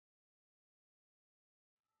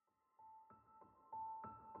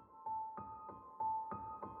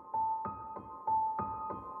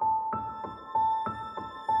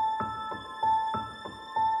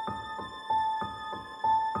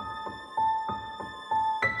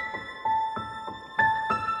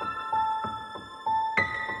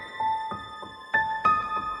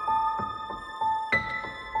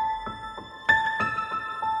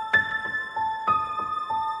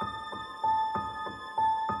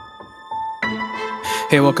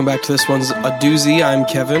Hey, welcome back to this one's a doozy. I'm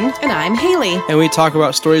Kevin. And I'm Haley. And we talk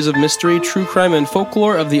about stories of mystery, true crime, and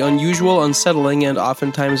folklore of the unusual, unsettling, and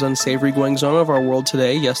oftentimes unsavory goings-on of our world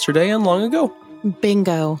today, yesterday, and long ago.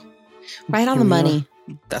 Bingo. Right on the money.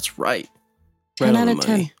 That's right. 10 out of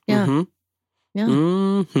 10. Yeah. Mm-hmm. Yeah.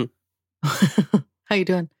 Mm-hmm. How you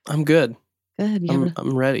doing? I'm good. Good.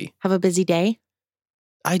 I'm ready. Have a busy day?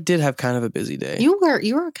 I did have kind of a busy day. You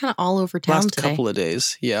were kind of all over town last today. Couple of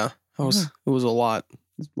days. Yeah. It was a lot.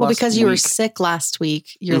 Well, because you were week. sick last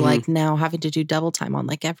week, you're like now having to do double time on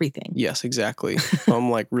like everything. Yes, exactly. So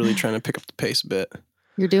I'm like really trying to pick up the pace a bit.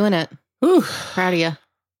 You're doing it. Whew. Proud of you.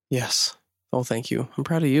 Yes. Oh, thank you. I'm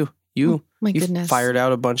proud of you. You goodness. Fired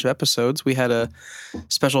out a bunch of episodes. We had a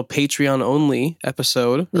special Patreon only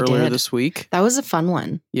episode earlier this week. That was a fun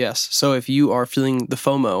one. Yes. So if you are feeling the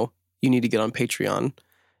FOMO, you need to get on Patreon,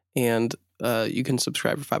 and you can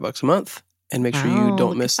subscribe for $5 a month, and make sure you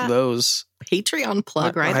don't miss those. Patreon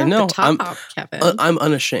plug right I know. at the top, Kevin. I'm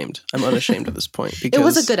unashamed. I'm unashamed at this point because it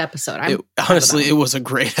was a good episode. Honestly, it was a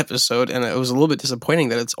great episode, and it was a little bit disappointing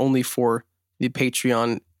that it's only for the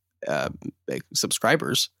Patreon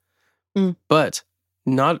subscribers. But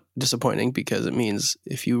not disappointing because it means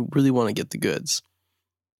if you really want to get the goods,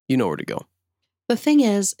 you know where to go. The thing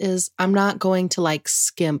is I'm not going to like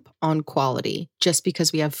skimp on quality just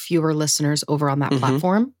because we have fewer listeners over on that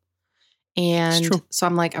platform. And so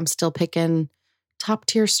I'm still picking top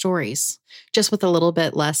tier stories just with a little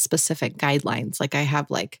bit less specific guidelines. Like I have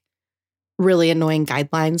like really annoying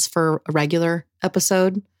guidelines for a regular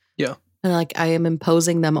episode. Yeah. And like I am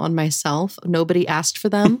imposing them on myself. Nobody asked for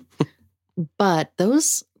them. But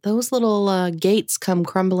those little gates come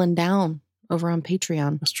crumbling down over on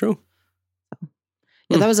Patreon. That's true.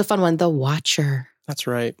 Yeah, that was a fun one. The Watcher. That's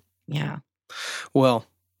right. Yeah. Well,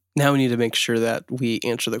 now we need to make sure that we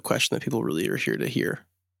answer the question that people really are here to hear.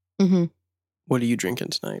 Mm-hmm. What are you drinking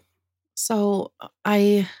tonight? So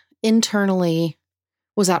I internally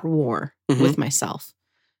was at war with myself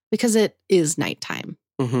because it is nighttime.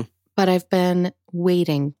 But I've been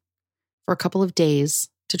waiting for a couple of days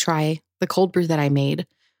to try the cold brew that I made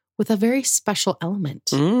with a very special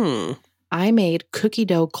element. I made cookie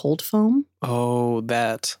dough cold foam. Oh,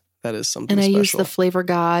 that is something and I special. used the Flavor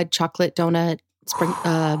God chocolate donut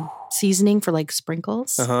seasoning for like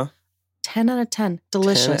sprinkles. 10 out of 10.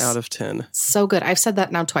 Delicious. 10 out of 10. So good. I've said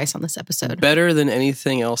that now twice on this episode. Better than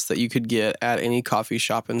anything else that you could get at any coffee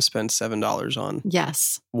shop and spend $7 on.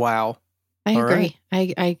 Yes. Wow. I agree.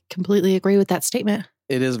 Right. I completely agree with that statement.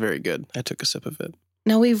 It is very good. I took a sip of it.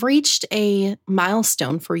 Now, we've reached a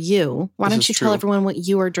milestone for you. Why don't you tell everyone what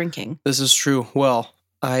you are drinking? This is true. Well,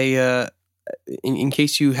 I, in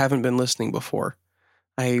case you haven't been listening before,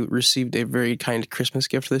 I received a very kind Christmas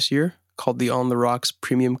gift this year called the On the Rocks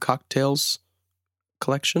Premium Cocktails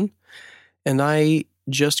Collection. And I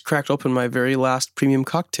just cracked open my very last premium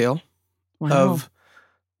cocktail of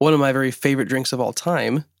one of my very favorite drinks of all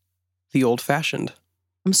time, the Old Fashioned.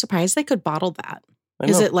 I'm surprised they could bottle that.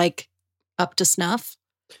 Is it like up to snuff?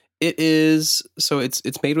 It is. So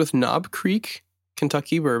it's made with Knob Creek,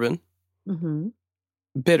 Kentucky bourbon,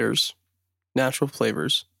 bitters, natural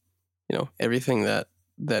flavors, everything that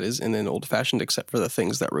is in an Old Fashioned except for the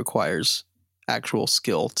things that requires actual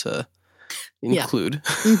skill to include.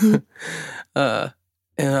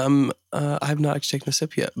 And I've not actually taken a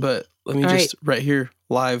sip yet, but let me right here,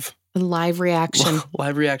 live reaction.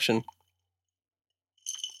 Live reaction.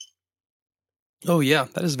 Oh, yeah,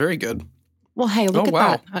 that is very good. Well, hey, look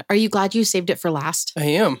at that. Are you glad you saved it for last? I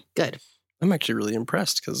am. Good. I'm actually really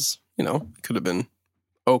impressed because, it could have been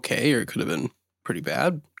okay or it could have been pretty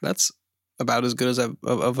bad. That's about as good as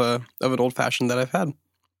of an Old Fashioned that I've had.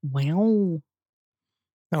 Wow.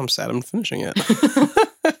 Now I'm sad I'm finishing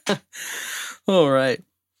it. All right.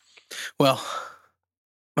 Well,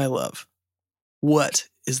 my love, what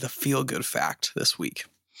is the feel-good fact this week?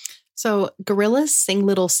 So, gorillas sing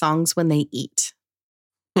little songs when they eat.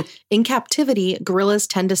 In captivity, gorillas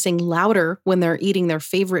tend to sing louder when they're eating their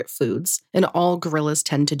favorite foods, and all gorillas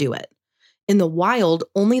tend to do it. In the wild,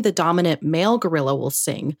 only the dominant male gorilla will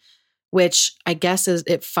sing, which I guess is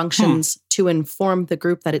it functions to inform the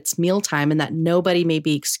group that it's mealtime and that nobody may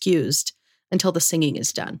be excused until the singing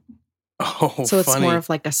is done. Oh, so it's funny. more of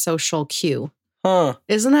like a social cue. Huh.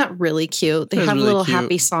 Isn't that really cute? They have really little cute.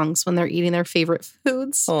 happy songs when they're eating their favorite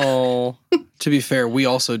foods. Oh, to be fair, we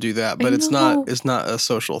also do that, but it's not a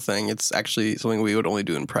social thing. It's actually something we would only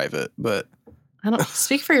do in private, but I don't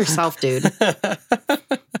speak for yourself, dude.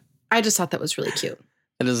 I just thought that was really cute.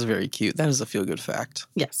 It is very cute. That is a feel-good fact.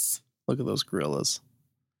 Yes. Look at those gorillas.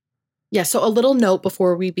 Yeah, so a little note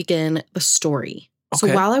before we begin the story. So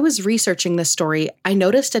Okay. while I was researching this story, I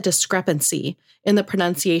noticed a discrepancy in the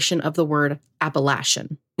pronunciation of the word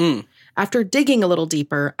Appalachian. Mm. After digging a little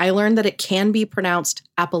deeper, I learned that it can be pronounced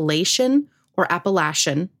Appalachian or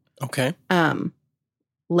Appalachian, Okay.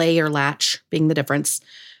 lay or latch being the difference,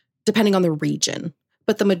 depending on the region.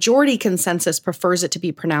 But the majority consensus prefers it to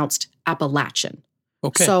be pronounced Appalachian.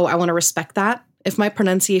 Okay. So I want to respect that. If my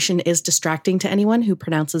pronunciation is distracting to anyone who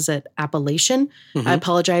pronounces it Appalachian, I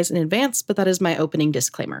apologize in advance, but that is my opening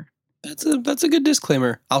disclaimer. That's a good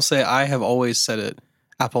disclaimer. I'll say I have always said it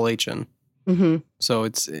Appalachian. Mm-hmm. So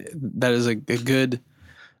that is a good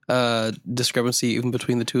discrepancy even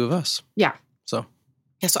between the two of us. Yeah.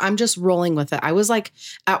 So I'm just rolling with it. I was like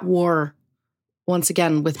at war once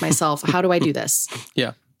again with myself. How do I do this?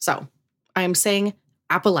 Yeah. So I'm saying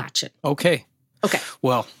Appalachian. Okay.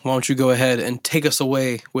 Well, why don't you go ahead and take us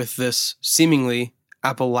away with this seemingly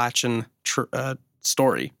Appalachian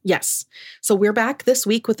story? Yes. So we're back this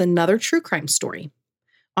week with another true crime story.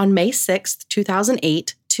 On May 6th,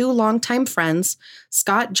 2008, two longtime friends,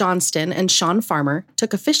 Scott Johnston and Sean Farmer,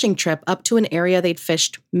 took a fishing trip up to an area they'd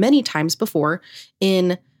fished many times before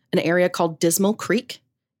in an area called Dismal Creek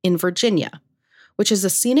in Virginia, which is a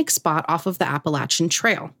scenic spot off of the Appalachian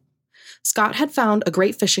Trail. Scott had found a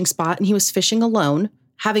great fishing spot and he was fishing alone,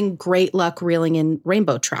 having great luck reeling in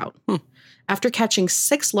rainbow trout. After catching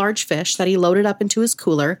 6 large fish that he loaded up into his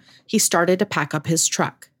cooler, he started to pack up his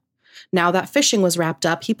truck. Now that fishing was wrapped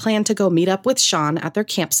up, he planned to go meet up with Sean at their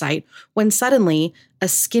campsite when suddenly a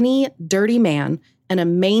skinny, dirty man and a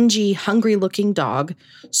mangy, hungry-looking dog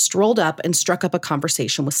strolled up and struck up a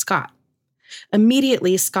conversation with Scott.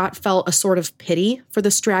 Immediately, Scott felt a sort of pity for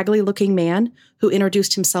the straggly-looking man who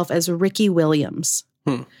introduced himself as Ricky Williams.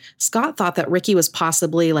 Scott thought that Ricky was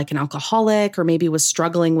possibly like an alcoholic or maybe was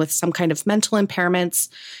struggling with some kind of mental impairments,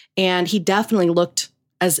 and he definitely looked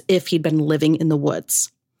as if he'd been living in the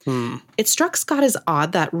woods. It struck Scott as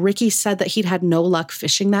odd that Ricky said that he'd had no luck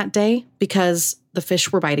fishing that day because the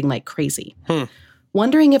fish were biting like crazy.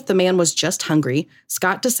 Wondering if the man was just hungry,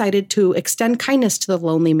 Scott decided to extend kindness to the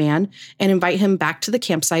lonely man and invite him back to the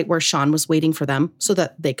campsite where Sean was waiting for them so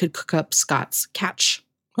that they could cook up Scott's catch.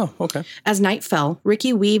 Oh, okay. As night fell,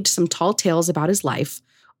 Ricky weaved some tall tales about his life,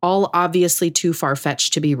 all obviously too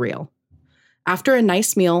far-fetched to be real. After a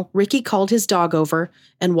nice meal, Ricky called his dog over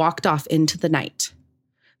and walked off into the night.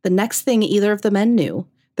 The next thing either of the men knew,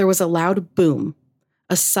 there was a loud boom,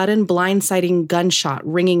 a sudden blindsiding gunshot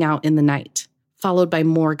ringing out in the night, followed by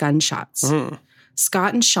more gunshots.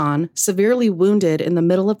 Scott and Sean, severely wounded in the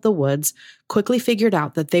middle of the woods, quickly figured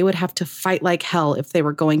out that they would have to fight like hell if they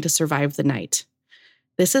were going to survive the night.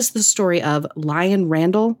 This is the story of Lyin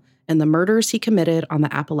Randall and the murders he committed on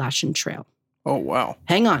the Appalachian Trail. Oh, wow.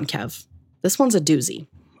 Hang on, Kev. This one's a doozy.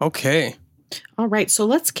 Okay. All right, so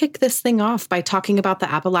let's kick this thing off by talking about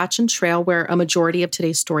the Appalachian Trail, where a majority of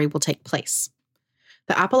today's story will take place.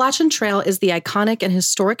 The Appalachian Trail is the iconic and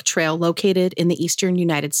historic trail located in the eastern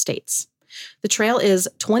United States. The trail is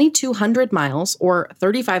 2,200 miles, or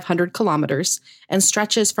 3,500 kilometers, and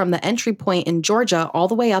stretches from the entry point in Georgia all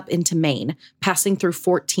the way up into Maine, passing through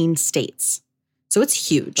 14 states. So it's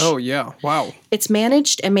huge. Oh, yeah. Wow. It's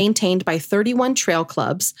managed and maintained by 31 trail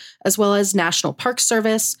clubs, as well as National Park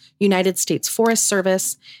Service, United States Forest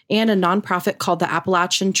Service, and a nonprofit called the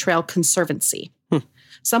Appalachian Trail Conservancy.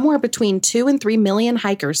 Somewhere between 2 and 3 million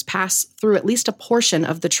hikers pass through at least a portion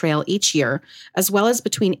of the trail each year, as well as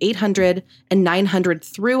between 800 and 900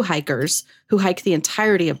 through hikers who hike the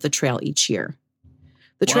entirety of the trail each year.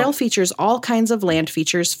 The trail features all kinds of land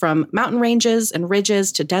features from mountain ranges and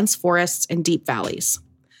ridges to dense forests and deep valleys.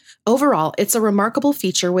 Overall, it's a remarkable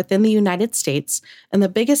feature within the United States, and the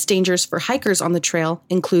biggest dangers for hikers on the trail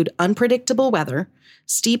include unpredictable weather,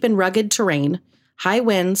 steep and rugged terrain, high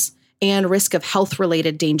winds, and risk of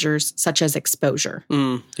health-related dangers such as exposure.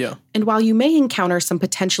 Yeah. And while you may encounter some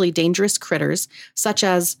potentially dangerous critters, such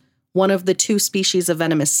as one of the 2 species of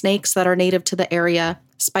venomous snakes that are native to the area,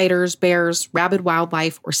 spiders, bears, rabid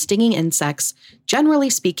wildlife, or stinging insects, generally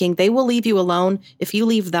speaking, they will leave you alone if you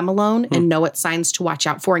leave them alone and know what signs to watch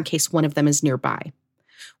out for in case one of them is nearby.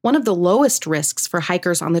 One of the lowest risks for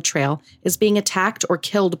hikers on the trail is being attacked or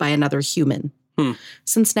killed by another human.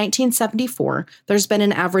 Since 1974, there's been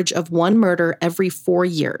an average of 1 murder every 4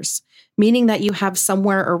 years, meaning that you have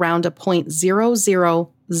somewhere around a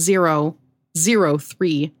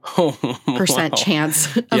 0.00003%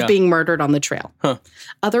 chance of being murdered on the trail.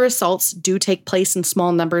 Other assaults do take place in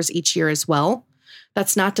small numbers each year as well.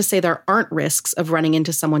 That's not to say there aren't risks of running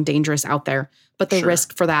into someone dangerous out there, but the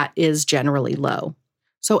risk for that is generally low.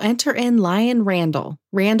 So enter in Lyin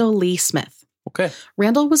Randall Lee Smith. Okay.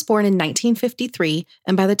 Randall was born in 1953,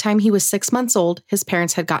 and by the time he was 6 months old, his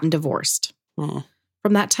parents had gotten divorced. Mm.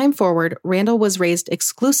 From that time forward, Randall was raised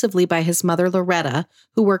exclusively by his mother, Loretta,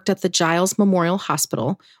 who worked at the Giles Memorial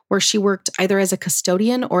Hospital, where she worked either as a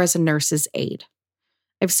custodian or as a nurse's aide.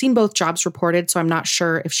 I've seen both jobs reported, so I'm not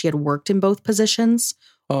sure if she had worked in both positions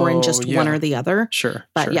or in just one or the other. Sure.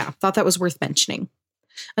 But yeah, thought that was worth mentioning.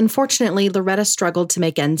 Unfortunately, Loretta struggled to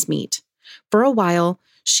make ends meet. For a while,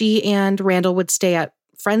 she and Randall would stay at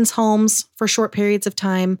friends' homes for short periods of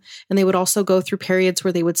time, and they would also go through periods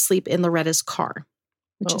where they would sleep in Loretta's car,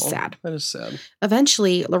 which is sad. That is sad.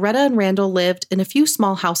 Eventually, Loretta and Randall lived in a few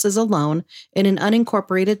small houses alone in an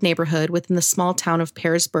unincorporated neighborhood within the small town of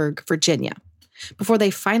Pearisburg, Virginia, before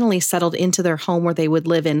they finally settled into their home where they would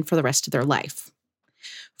live in for the rest of their life.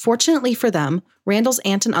 Fortunately for them, Randall's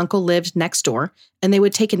aunt and uncle lived next door, and they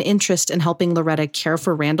would take an interest in helping Loretta care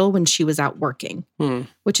for Randall when she was out working,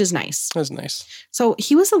 which is nice. That's nice. So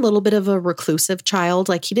he was a little bit of a reclusive child.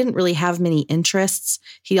 Like, he didn't really have many interests.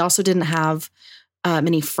 He also didn't have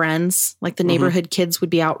many friends. Like, the neighborhood kids would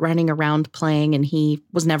be out running around playing, and he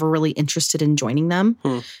was never really interested in joining them.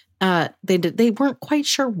 They weren't quite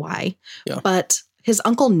sure why, but his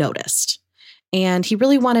uncle noticed. And he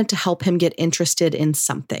really wanted to help him get interested in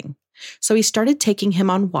something. So he started taking him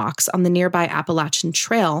on walks on the nearby Appalachian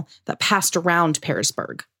Trail that passed around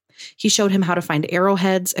Pearisburg. He showed him how to find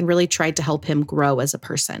arrowheads and really tried to help him grow as a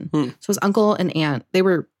person. So his uncle and aunt,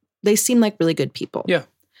 they seemed like really good people. Yeah.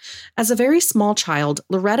 As a very small child,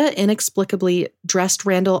 Loretta inexplicably dressed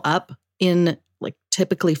Randall up in like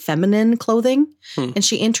typically feminine clothing, and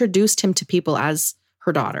she introduced him to people as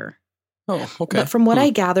her daughter. Oh, okay. But from what I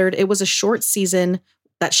gathered, it was a short season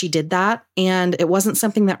that she did that, and it wasn't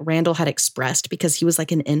something that Randall had expressed because he was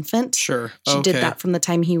like an infant. Sure. She did that from the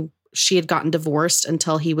time she had gotten divorced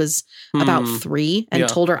until he was about 3 and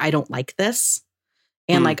told her, I don't like this.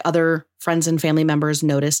 And like other friends and family members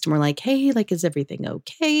noticed and were like, hey, like, is everything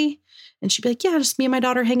okay? And she'd be like, yeah, just me and my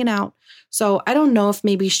daughter hanging out. So I don't know if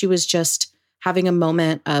maybe she was just having a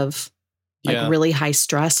moment of like really high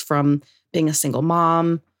stress from being a single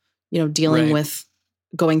mom, dealing with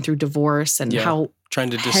going through divorce and how trying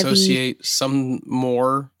to dissociate some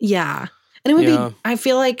more. Yeah. And it would be, I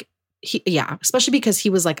feel like, especially because he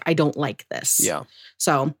was like, I don't like this. Yeah.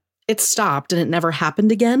 So it stopped and it never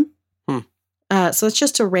happened again. So it's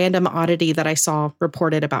just a random oddity that I saw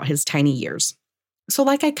reported about his tiny years. So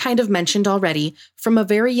like I kind of mentioned already, from a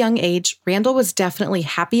very young age, Randall was definitely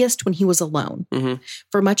happiest when he was alone.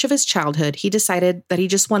 For much of his childhood, he decided that he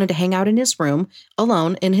just wanted to hang out in his room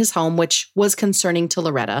alone in his home, which was concerning to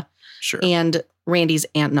Loretta and Randy's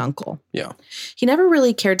aunt and uncle. Yeah. He never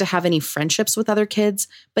really cared to have any friendships with other kids,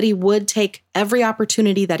 but he would take every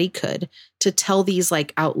opportunity that he could to tell these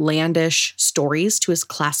like outlandish stories to his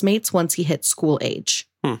classmates once he hit school age.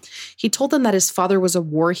 He told them that his father was a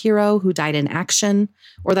war hero who died in action,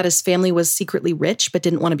 or that his family was secretly rich but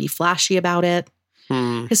didn't want to be flashy about it.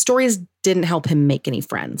 His stories didn't help him make any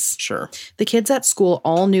friends. Sure. The kids at school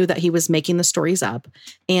all knew that he was making the stories up,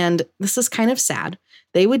 and this is kind of sad.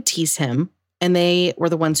 They would tease him, and they were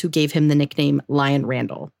the ones who gave him the nickname Lyin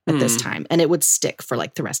Randall at this time, and it would stick for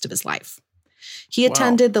like the rest of his life. He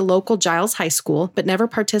attended the local Giles High School, but never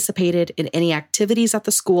participated in any activities at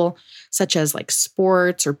the school, such as like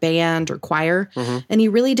sports or band or choir. And he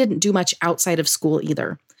really didn't do much outside of school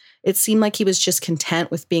either. It seemed like he was just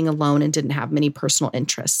content with being alone and didn't have many personal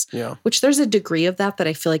interests. Yeah. Which there's a degree of that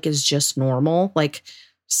I feel like is just normal. Like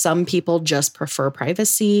some people just prefer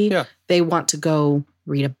privacy. Yeah. They want to go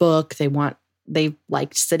read a book. They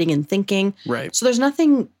like sitting and thinking. Right. So there's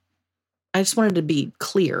nothing, I just wanted to be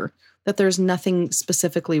clear that there's nothing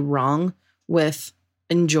specifically wrong with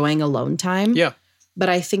enjoying alone time. Yeah. But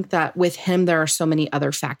I think that with him, there are so many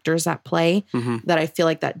other factors at play that I feel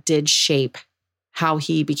like that did shape how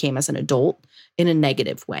he became as an adult in a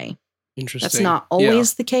negative way. Interesting. That's not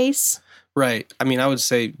always the case. Right. I mean, I would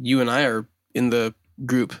say you and I are in the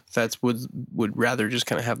group that would rather just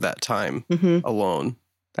kind of have that time alone,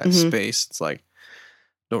 that space. It's like,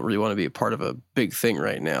 don't really want to be a part of a big thing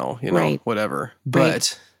right now, whatever.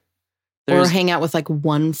 But or hang out with like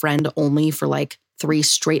one friend only for like 3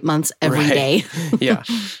 straight months every day. Yeah.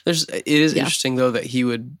 It is interesting though that he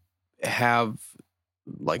would have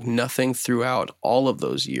like nothing throughout all of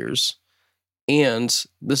those years. And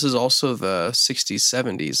this is also the 60s,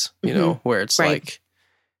 70s, you know, where it's like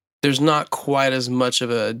there's not quite as much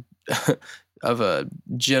of a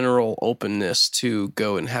general openness to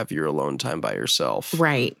go and have your alone time by yourself.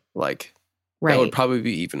 Right. Like that would probably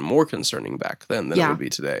be even more concerning back then than it would be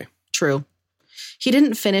today. True. He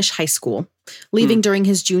didn't finish high school, leaving during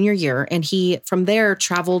his junior year, and he, from there,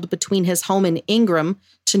 traveled between his home in Ingram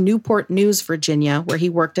to Newport News, Virginia, where he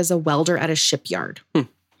worked as a welder at a shipyard.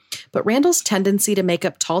 But Randall's tendency to make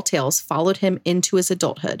up tall tales followed him into his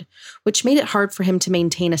adulthood, which made it hard for him to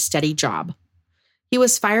maintain a steady job. He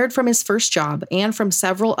was fired from his first job and from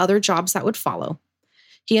several other jobs that would follow.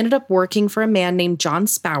 He ended up working for a man named John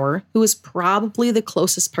Spower, who was probably the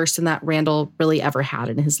closest person that Randall really ever had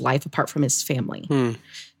in his life, apart from his family.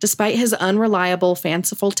 Despite his unreliable,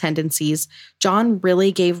 fanciful tendencies, John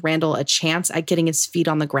really gave Randall a chance at getting his feet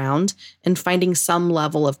on the ground and finding some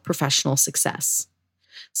level of professional success.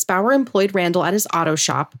 Spower employed Randall at his auto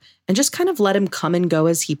shop and just kind of let him come and go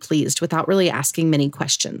as he pleased without really asking many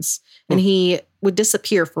questions. And he would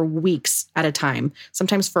disappear for weeks at a time,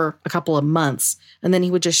 sometimes for a couple of months, and then he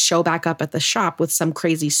would just show back up at the shop with some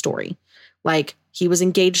crazy story. Like he was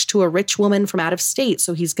engaged to a rich woman from out of state,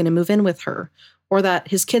 so he's going to move in with her. Or that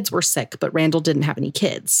his kids were sick, but Randall didn't have any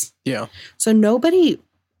kids. Yeah. So nobody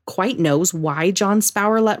quite knows why John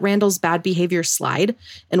Spower let Randall's bad behavior slide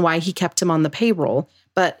and why he kept him on the payroll.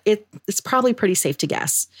 But it's probably pretty safe to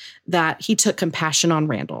guess that he took compassion on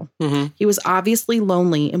Randall. He was obviously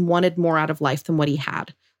lonely and wanted more out of life than what he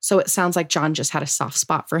had. So it sounds like John just had a soft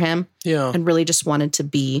spot for him and really just wanted to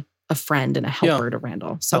be a friend and a helper to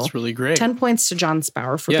Randall. So that's really great. 10 points to John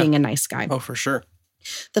Spower for being a nice guy. Oh, for sure.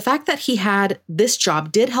 The fact that he had this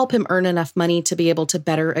job did help him earn enough money to be able to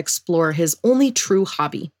better explore his only true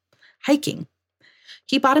hobby, hiking.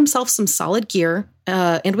 He bought himself some solid gear,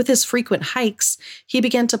 and with his frequent hikes, he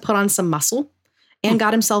began to put on some muscle and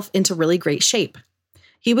got himself into really great shape.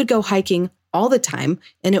 He would go hiking all the time,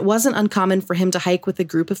 and it wasn't uncommon for him to hike with a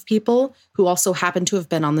group of people who also happened to have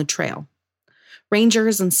been on the trail.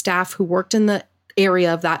 Rangers and staff who worked in the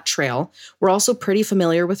area of that trail were also pretty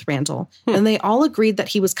familiar with Randall, and they all agreed that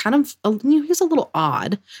he was kind of, he was a little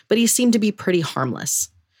odd, but he seemed to be pretty harmless.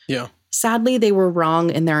 Yeah. Sadly, they were wrong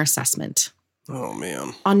in their assessment. Oh,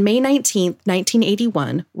 man. On May 19th,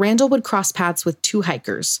 1981, Randall would cross paths with two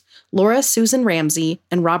hikers, Laura Susan Ramsey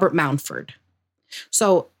and Robert Mountford.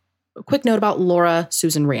 So, a quick note about Laura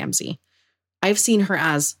Susan Ramsey. I've seen her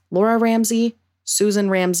as Laura Ramsey, Susan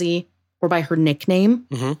Ramsey, or by her nickname.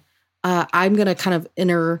 I'm going to kind of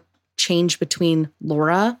interchange between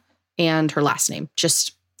Laura and her last name,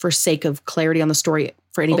 just for sake of clarity on the story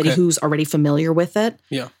for anybody who's already familiar with it.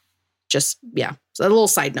 Yeah. So a little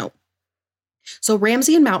side note. So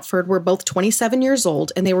Ramsey and Mountford were both 27 years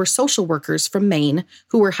old, and they were social workers from Maine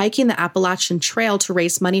who were hiking the Appalachian Trail to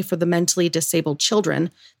raise money for the mentally disabled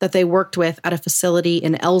children that they worked with at a facility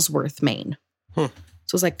in Ellsworth, Maine. So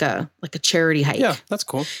it was like a charity hike. Yeah, that's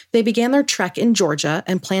cool. They began their trek in Georgia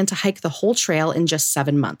and planned to hike the whole trail in just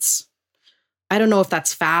 7 months. I don't know if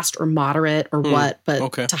that's fast or moderate or what,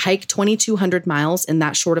 but to hike 2,200 miles in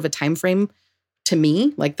that short of a time frame, to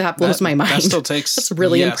me, like that blows my mind. That still takes. That's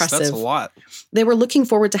really impressive. That's a lot. They were looking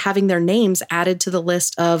forward to having their names added to the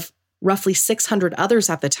list of roughly 600 others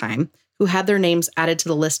at the time who had their names added to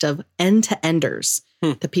the list of end-to-enders,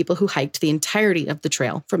 the people who hiked the entirety of the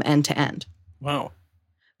trail from end to end. Wow.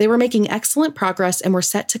 They were making excellent progress and were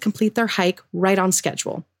set to complete their hike right on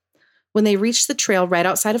schedule. When they reached the trail right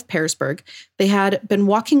outside of Pearisburg, they had been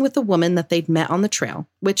walking with a woman that they'd met on the trail,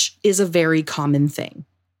 which is a very common thing.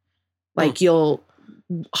 Like you'll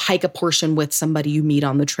hike a portion with somebody you meet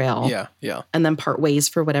on the trail. Yeah. And then part ways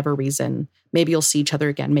for whatever reason. Maybe you'll see each other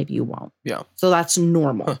again. Maybe you won't. Yeah. So that's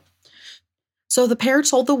normal. So the pair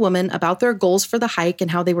told the woman about their goals for the hike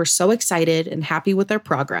and how they were so excited and happy with their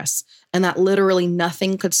progress, and that literally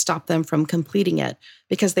nothing could stop them from completing it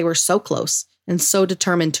because they were so close and so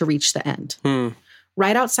determined to reach the end.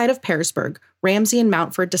 Right outside of Pearisburg, Ramsey and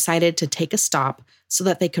Mountford decided to take a stop so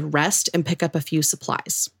that they could rest and pick up a few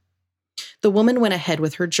supplies. The woman went ahead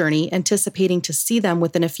with her journey, anticipating to see them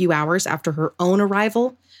within a few hours after her own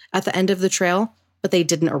arrival at the end of the trail, but they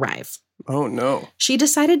didn't arrive. Oh, no. She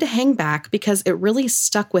decided to hang back because it really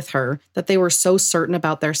stuck with her that they were so certain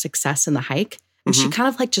about their success in the hike, and she kind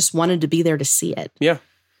of like just wanted to be there to see it. Yeah.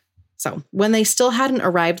 So when they still hadn't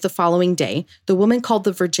arrived the following day, the woman called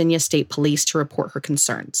the Virginia State Police to report her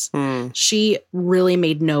concerns. She really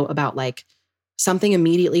made note about like something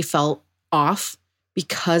immediately felt off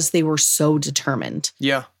because they were so determined.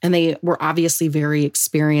 Yeah. And they were obviously very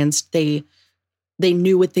experienced. They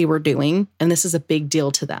knew what they were doing, and this is a big deal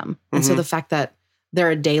to them. And so the fact that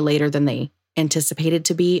they're a day later than they anticipated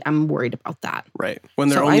to be, I'm worried about that. Right. When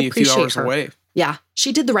they're only a few hours away. Yeah.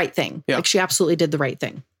 She did the right thing. Yeah. Like she absolutely did the right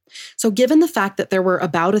thing. So given the fact that there were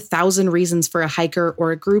about 1,000 reasons for a hiker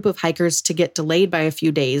or a group of hikers to get delayed by a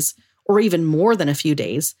few days, or even more than a few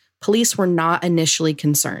days, Police were not initially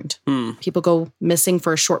concerned. People go missing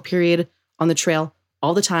for a short period on the trail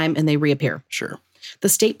all the time, and they reappear. Sure. The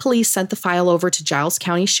state police sent the file over to Giles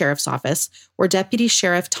County Sheriff's Office, where Deputy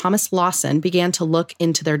Sheriff Thomas Lawson began to look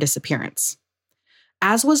into their disappearance.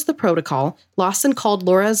 As was the protocol, Lawson called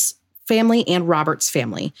Laura's family and Robert's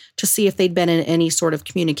family to see if they'd been in any sort of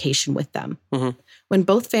communication with them. When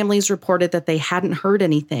both families reported that they hadn't heard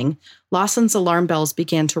anything, Lawson's alarm bells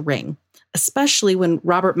began to ring, especially when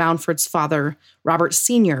Robert Mountford's father, Robert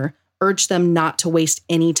Sr., urged them not to waste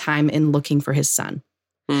any time in looking for his son.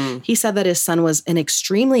 He said that his son was an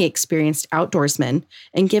extremely experienced outdoorsman,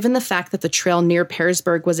 and given the fact that the trail near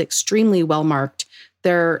Pearsburg was extremely well marked,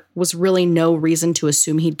 there was really no reason to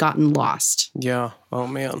assume he'd gotten lost. Yeah. Oh,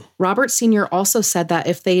 man. Robert Sr. also said that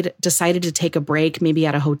if they'd decided to take a break, maybe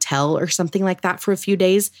at a hotel or something like that for a few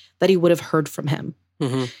days, that he would have heard from him.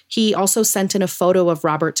 He also sent in a photo of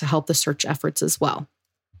Robert to help the search efforts as well.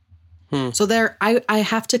 So there, I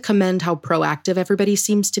have to commend how proactive everybody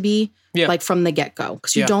seems to be, like from the get-go.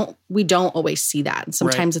 Because we don't always see that. And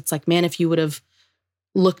sometimes it's like, man, if you would have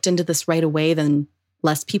looked into this right away, then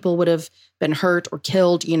less people would have been hurt or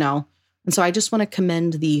killed, you know. And so I just want to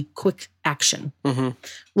commend the quick action.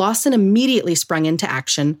 Lawson immediately sprung into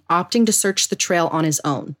action, opting to search the trail on his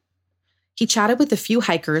own. He chatted with a few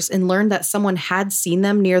hikers and learned that someone had seen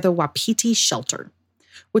them near the Wapiti Shelter,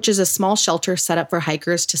 which is a small shelter set up for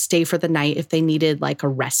hikers to stay for the night if they needed like a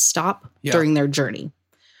rest stop during their journey.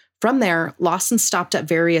 From there, Lawson stopped at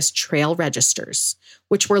various trail registers,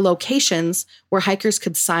 which were locations where hikers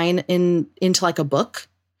could sign into like a book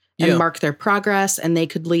and mark their progress, and they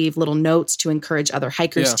could leave little notes to encourage other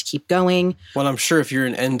hikers to keep going. Well, I'm sure if you're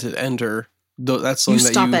an end-to-ender, that's something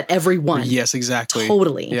you stop at every one. Yes, exactly.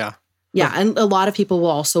 Totally. Yeah. Yeah, and a lot of people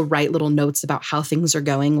will also write little notes about how things are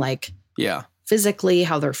going, like physically,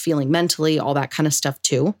 how they're feeling mentally, all that kind of stuff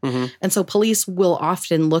too. And so police will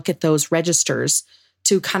often look at those registers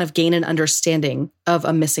to kind of gain an understanding of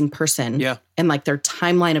a missing person and like their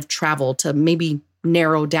timeline of travel to maybe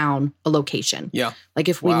narrow down a location. Like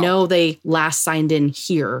if we know they last signed in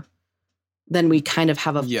here, then we kind of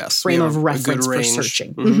have a frame of reference for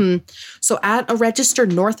searching. So at a register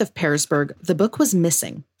north of Pearsburg, the book was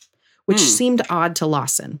missing, which seemed odd to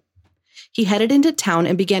Lawson. He headed into town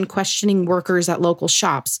and began questioning workers at local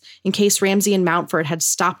shops in case Ramsey and Mountford had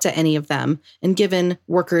stopped at any of them and given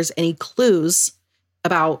workers any clues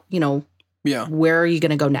about, you know, where are you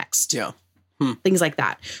going to go next? Things like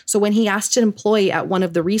that. So when he asked an employee at one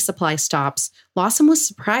of the resupply stops, Lawson was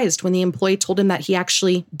surprised when the employee told him that he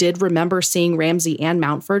actually did remember seeing Ramsey and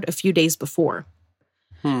Mountford a few days before,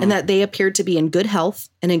 and that they appeared to be in good health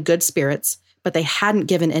and in good spirits, but they hadn't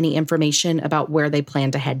given any information about where they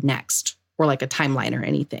planned to head next, or like a timeline or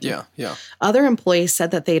anything. Other employees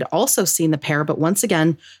said that they'd also seen the pair, but once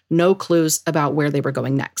again, no clues about where they were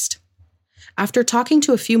going next. After talking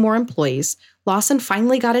to a few more employees, Lawson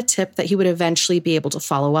finally got a tip that he would eventually be able to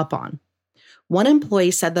follow up on. One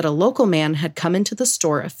employee said that a local man had come into the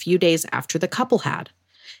store a few days after the couple had,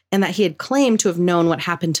 and that he had claimed to have known what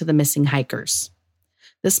happened to the missing hikers.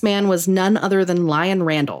 This man was none other than Lyin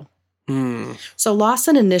Randall. So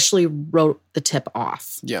Lawson initially wrote the tip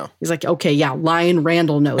off. He's like, okay, Lyin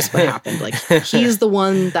Randall knows what happened. Like, he's the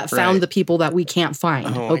one that found the people that we can't find.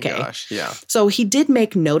 Oh my gosh, So he did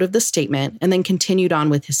make note of the statement and then continued on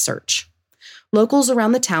with his search. Locals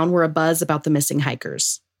around the town were abuzz about the missing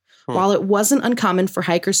hikers. While it wasn't uncommon for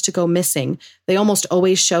hikers to go missing, they almost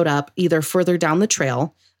always showed up either further down the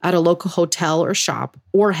trail, at a local hotel or shop,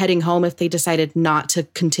 or heading home if they decided not to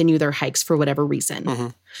continue their hikes for whatever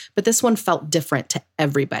reason. But this one felt different to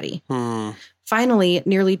everybody. Finally,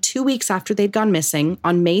 nearly 2 weeks after they'd gone missing,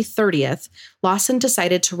 on May 30th, Lawson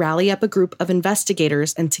decided to rally up a group of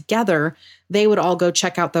investigators, and together, they would all go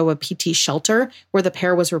check out the Wapiti shelter where the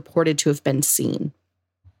pair was reported to have been seen.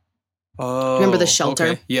 Remember the shelter?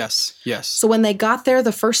 Okay. Yes. So when they got there,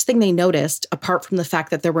 the first thing they noticed, apart from the fact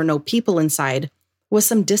that there were no people inside, was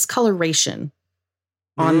some discoloration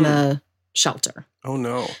on the shelter. Oh,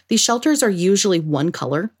 no. These shelters are usually one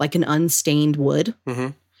color, like an unstained wood.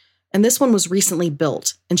 And this one was recently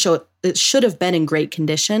built, and so it should have been in great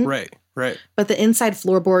condition. Right. But the inside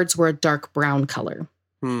floorboards were a dark brown color.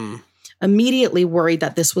 Immediately worried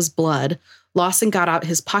that this was blood, Lawson got out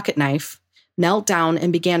his pocket knife, knelt down,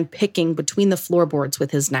 and began picking between the floorboards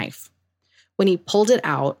with his knife. When he pulled it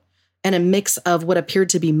out, and a mix of what appeared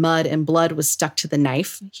to be mud and blood was stuck to the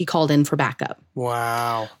knife, he called in for backup.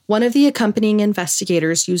 Wow. One of the accompanying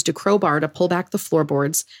investigators used a crowbar to pull back the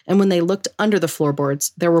floorboards, and when they looked under the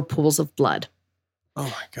floorboards, there were pools of blood. Oh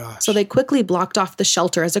my gosh. So they quickly blocked off the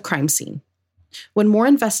shelter as a crime scene. When more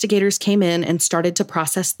investigators came in and started to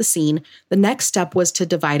process the scene, the next step was to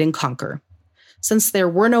divide and conquer. Since there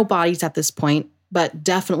were no bodies at this point, but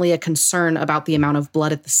definitely a concern about the amount of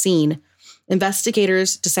blood at the scene,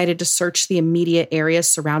 investigators decided to search the immediate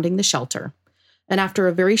areas surrounding the shelter. And after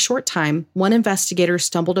a very short time, one investigator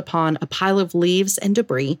stumbled upon a pile of leaves and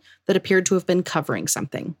debris that appeared to have been covering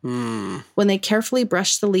something. When they carefully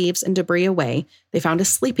brushed the leaves and debris away, they found a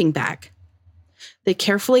sleeping bag. They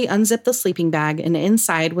carefully unzipped the sleeping bag, and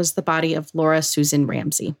inside was the body of Laura Susan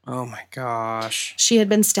Ramsey. Oh my gosh. She had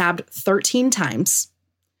been stabbed 13 times.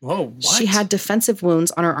 Whoa, what? She had defensive wounds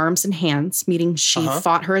on her arms and hands, meaning she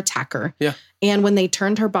fought her attacker. Yeah. And when they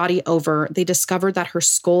turned her body over, they discovered that her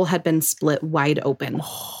skull had been split wide open.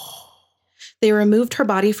 They removed her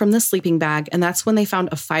body from the sleeping bag, and that's when they found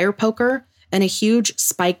a fire poker and a huge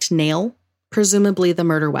spiked nail, presumably the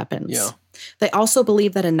murder weapons. Yeah. They also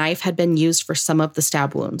believe that a knife had been used for some of the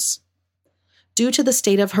stab wounds. Due to the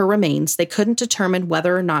state of her remains, they couldn't determine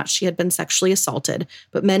whether or not she had been sexually assaulted,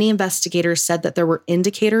 but many investigators said that there were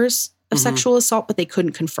indicators of sexual assault, but they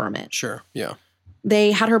couldn't confirm it. Sure, yeah.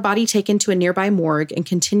 They had her body taken to a nearby morgue and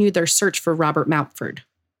continued their search for Robert Mountford.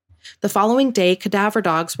 The following day, cadaver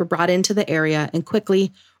dogs were brought into the area, and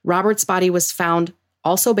quickly, Robert's body was found,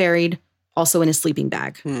 also buried, also in his sleeping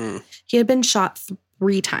bag. He had been shot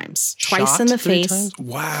 3 times, twice in the face. Times?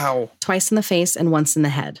 Wow. Twice in the face and once in the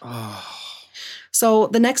head. So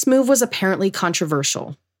the next move was apparently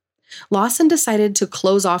controversial. Lawson decided to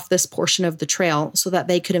close off this portion of the trail so that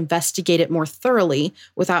they could investigate it more thoroughly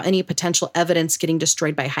without any potential evidence getting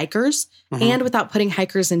destroyed by hikers and without putting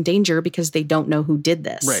hikers in danger because they don't know who did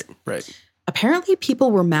this. Right. Apparently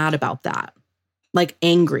people were mad about that, like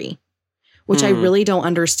angry, which I really don't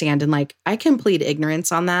understand. And like, I can plead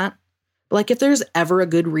ignorance on that. But like, if there's ever a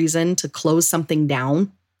good reason to close something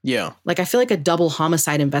down, yeah. Like, I feel like a double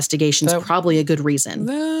homicide investigation is probably a good reason.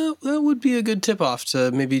 That would be a good tip-off to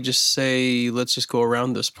maybe just say, let's just go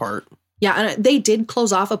around this part. Yeah, and they did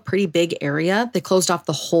close off a pretty big area. They closed off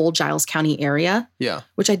the whole Giles County area. Yeah.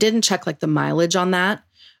 Which I didn't check, like, the mileage on that.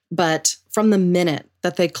 But from the minute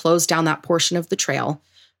that they closed down that portion of the trail,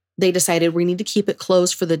 they decided we need to keep it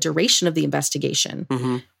closed for the duration of the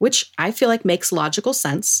investigation, which I feel like makes logical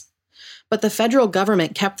sense. But the federal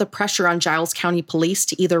government kept the pressure on Giles County police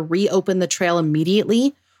to either reopen the trail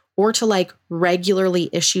immediately or to like regularly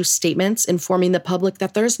issue statements informing the public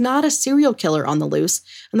that there's not a serial killer on the loose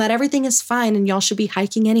and that everything is fine and y'all should be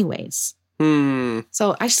hiking anyways.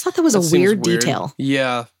 So I just thought that was a weird detail.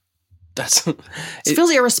 Yeah. It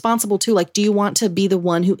feels irresponsible too. Like, do you want to be the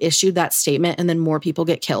one who issued that statement and then more people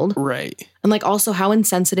get killed? Right. And like also how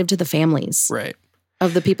insensitive to the families. Right.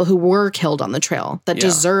 Of the people who were killed on the trail that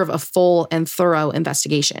deserve a full and thorough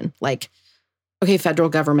investigation. Like, okay, federal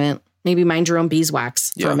government, maybe mind your own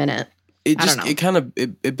beeswax for a minute. I don't know. It kind of,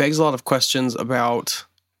 it begs a lot of questions about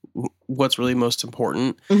what's really most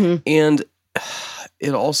important. And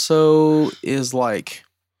it also is like,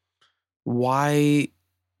 why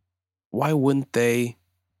wouldn't they,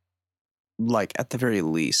 like, at the very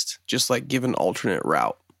least, just like give an alternate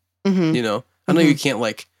route? You know, I know you can't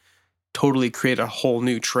like totally create a whole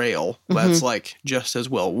new trail that's like just as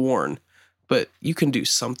well worn, but you can do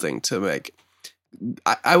something to make.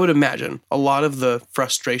 I would imagine a lot of the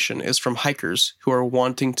frustration is from hikers who are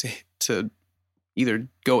wanting to either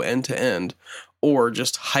go end to end or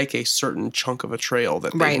just hike a certain chunk of a trail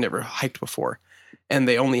that they've never hiked before, and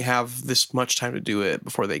they only have this much time to do it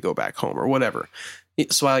before they go back home or whatever.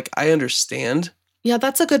 So I understand. Yeah,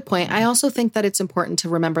 that's a good point. I also think that it's important to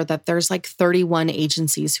remember that there's like 31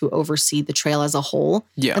 agencies who oversee the trail as a whole.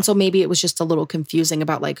 Yeah. And so maybe it was just a little confusing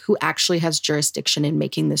about like who actually has jurisdiction in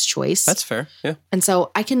making this choice. That's fair. Yeah. And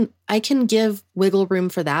so I can give wiggle room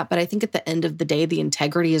for that, but I think at the end of the day, the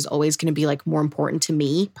integrity is always going to be like more important to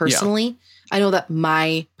me personally. Yeah. I know that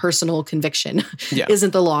my personal conviction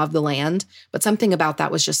isn't the law of the land, but something about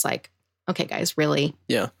that was just like, okay, guys, really?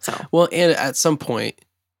 Yeah. So well, and at some point,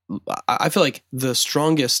 I feel like the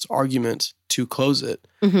strongest argument to close it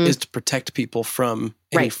is to protect people from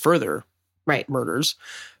any further murders.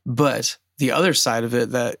 But the other side of it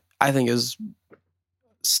that I think is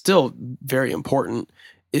still very important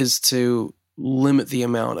is to limit the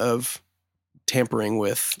amount of tampering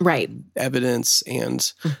with evidence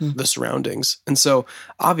and the surroundings. And so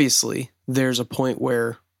obviously there's a point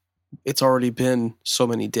where it's already been so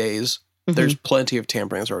many days. There's plenty of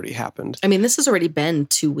tampering that's already happened. I mean, this has already been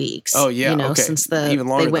 2 weeks. Oh, yeah. Okay. Since even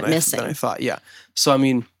longer they went missing. Than I thought. Yeah. So, I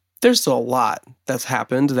mean, there's still a lot that's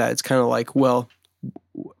happened that it's kind of like, well,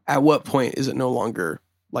 at what point is it no longer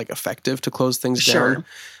like effective to close things down?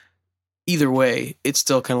 Either way, it's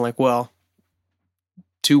still kind of like, well,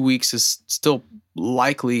 2 weeks is still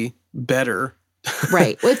likely better.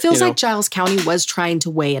 Right. Well, it feels You know? like Giles County was trying to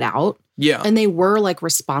weigh it out. Yeah. And they were like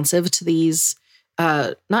responsive to these,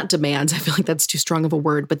 not demands, I feel like that's too strong of a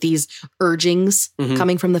word, but these urgings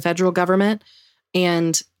coming from the federal government.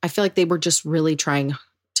 And I feel like they were just really trying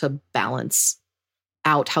to balance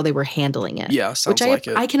out how they were handling it. Yeah, sounds which like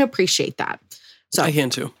it. I can appreciate that. So I can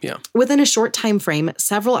too, yeah. Within a short time frame,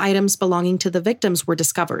 several items belonging to the victims were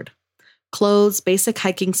discovered. Clothes, basic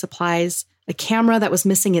hiking supplies, a camera that was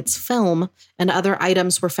missing its film, and other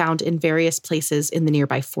items were found in various places in the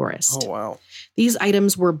nearby forest. Oh, wow. These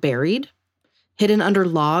items were buried, hidden under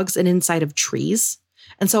logs and inside of trees.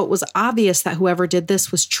 And so it was obvious that whoever did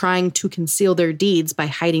this was trying to conceal their deeds by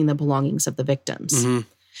hiding the belongings of the victims.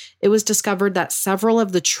 It was discovered that several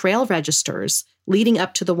of the trail registers leading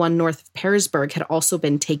up to the one north of Pearisburg had also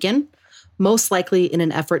been taken, most likely in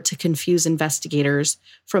an effort to confuse investigators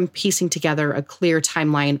from piecing together a clear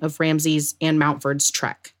timeline of Ramsey's and Mountford's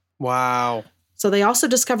trek. Wow. So they also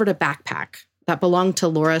discovered a backpack that belonged to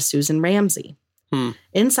Laura Susan Ramsey.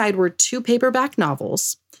 Inside were 2 paperback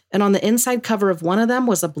novels, and on the inside cover of one of them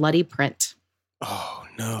was a bloody print. Oh,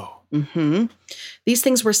 no. These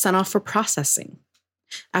things were sent off for processing.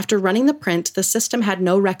 After running the print, the system had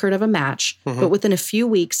no record of a match, but within a few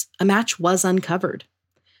weeks, a match was uncovered.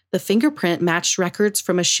 The fingerprint matched records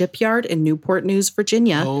from a shipyard in Newport News,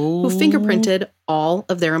 Virginia, who fingerprinted all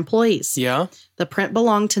of their employees. Yeah? The print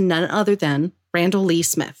belonged to none other than Randall Lee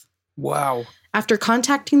Smith. Wow. After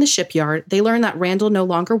contacting the shipyard, they learned that Randall no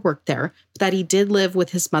longer worked there, but that he did live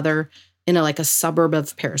with his mother in a suburb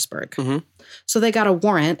of Pearisburg. So they got a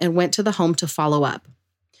warrant and went to the home to follow up.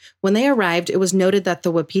 When they arrived, it was noted that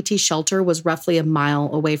the Wapiti shelter was roughly a mile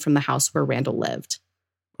away from the house where Randall lived.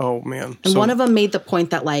 Oh, man. And one of them made the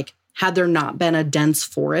point that, had there not been a dense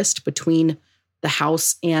forest between the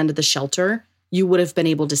house and the shelter, you would have been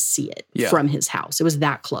able to see it from his house. It was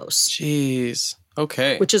that close. Jeez.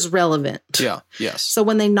 Okay. Which is relevant. Yeah. Yes. So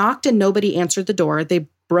when they knocked and nobody answered the door, they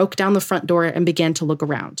broke down the front door and began to look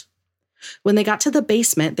around. When they got to the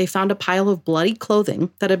basement, they found a pile of bloody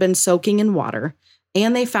clothing that had been soaking in water,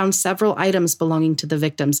 and they found several items belonging to the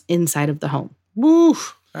victims inside of the home. Woo!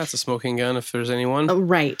 That's a smoking gun if there's anyone.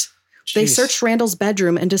 Right. Jeez. They searched Randall's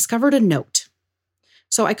bedroom and discovered a note.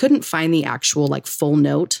 So I couldn't find the actual full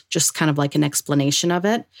note, just kind of an explanation of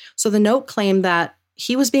it. So the note claimed that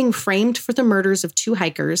he was being framed for the murders of 2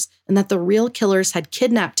 hikers and that the real killers had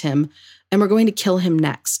kidnapped him and were going to kill him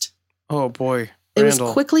next. Oh, boy. It Randall.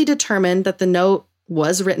 was quickly determined that the note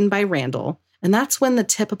was written by Randall, and that's when the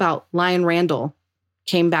tip about Lyin Randall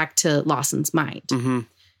came back to Lawson's mind.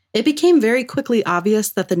 It became very quickly obvious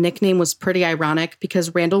that the nickname was pretty ironic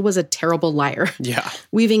because Randall was a terrible liar,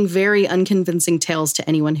 weaving very unconvincing tales to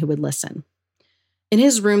anyone who would listen. In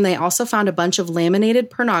his room, they also found a bunch of laminated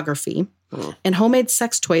pornography and homemade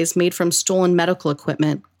sex toys made from stolen medical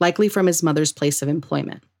equipment, likely from his mother's place of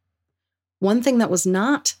employment. One thing that was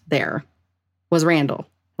not there was Randall.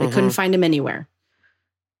 They couldn't find him anywhere.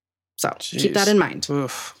 So keep that in mind.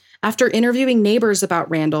 Oof. After interviewing neighbors about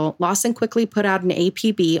Randall, Lawson quickly put out an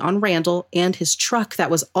APB on Randall and his truck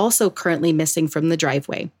that was also currently missing from the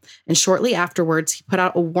driveway. And shortly afterwards, he put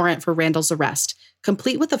out a warrant for Randall's arrest,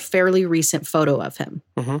 complete with a fairly recent photo of him.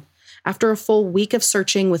 After a full week of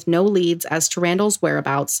searching with no leads as to Randall's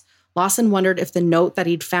whereabouts, Lawson wondered if the note that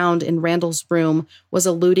he'd found in Randall's room was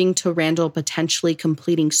alluding to Randall potentially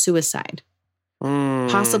completing suicide,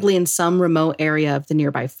 possibly in some remote area of the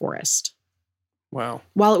nearby forest. Wow.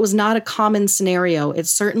 While it was not a common scenario, it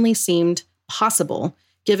certainly seemed possible,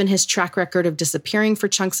 given his track record of disappearing for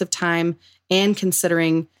chunks of time and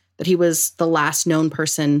considering that he was the last known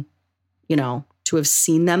person, to have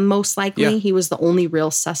seen them most likely. Yeah. He was the only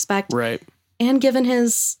real suspect. Right. And given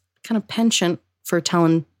his kind of penchant for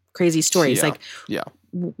telling crazy stories,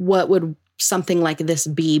 what would something like this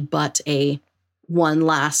be but a one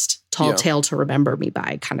last tall tale to remember me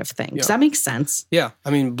by kind of thing? Does that make sense? Yeah. I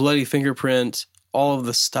mean, bloody fingerprint, all of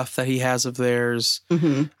the stuff that he has of theirs.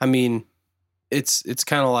 I mean, it's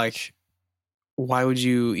kind of like, why would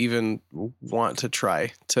you even want to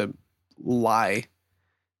try to lie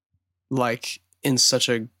in such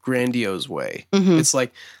a grandiose way? It's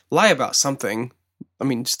like, lie about something. I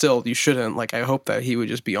mean, still, you shouldn't. I hope that he would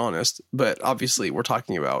just be honest. But obviously, we're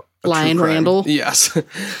talking about Lyin Randall. Yes.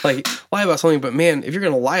 Lie about something. But man, if you're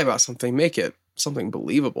going to lie about something, make it something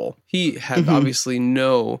believable. He had obviously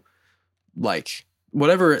no,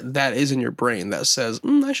 whatever that is in your brain that says,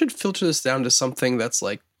 I should filter this down to something that's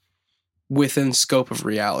within scope of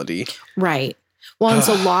reality. Right. Well, and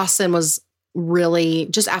so Lawson was really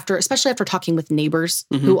especially after talking with neighbors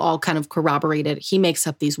who all kind of corroborated, he makes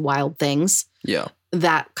up these wild things. Yeah.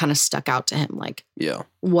 that kind of stuck out to him. Like, Yeah.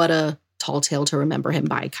 what a tall tale to remember him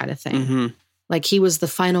by kind of thing. Mm-hmm. Like, he was the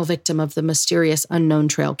final victim of the mysterious unknown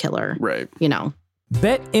trail killer. Right. You know.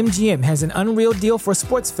 BetMGM has an unreal deal for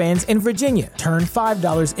sports fans in Virginia. Turn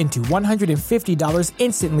 $5 into $150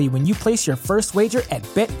 instantly when you place your first wager at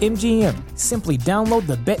BetMGM. Simply download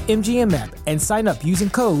the BetMGM app and sign up using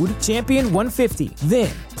code Champion150. Then,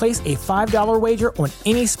 place a $5 wager on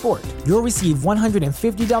any sport. You'll receive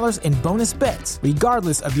 $150 in bonus bets,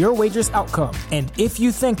 regardless of your wager's outcome. And if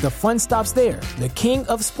you think the fun stops there, the king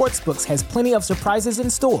of sportsbooks has plenty of surprises in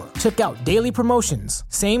store. Check out daily promotions,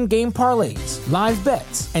 same-game parlays, live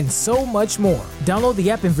bets, and so much more. Download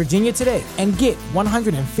the app in Virginia today and get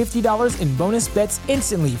 $150 in bonus bets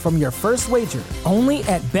instantly from your first wager. Only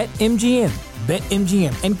at BetMGM.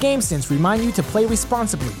 BetMGM and GameSense remind you to play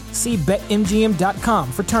responsibly. See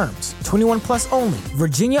BetMGM.com for terms. 21 plus only.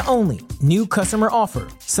 Virginia only. New customer offer.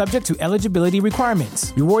 Subject to eligibility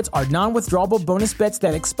requirements. Rewards are non-withdrawable bonus bets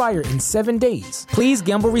that expire in 7 days. Please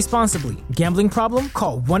gamble responsibly. Gambling problem?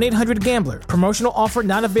 Call 1-800-GAMBLER. Promotional offer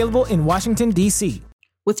not available in Washington, D.C.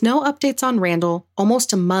 With no updates on Randall,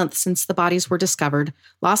 almost a month since the bodies were discovered,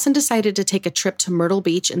 Lawson decided to take a trip to Myrtle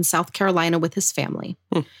Beach in South Carolina with his family.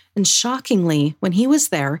 And shockingly, when he was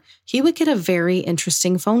there, he would get a very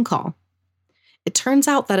interesting phone call. It turns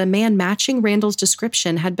out that a man matching Randall's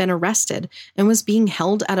description had been arrested and was being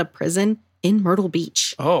held at a prison in Myrtle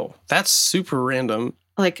Beach. Oh, that's super random.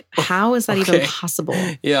 Like, how is that even possible?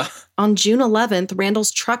 Yeah. On June 11th,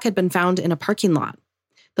 Randall's truck had been found in a parking lot.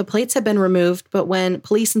 The plates had been removed, but when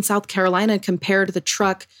police in South Carolina compared the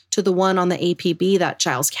truck to the one on the APB that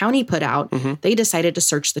Giles County put out, they decided to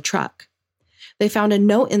search the truck. They found a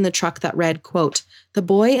note in the truck that read, quote, "The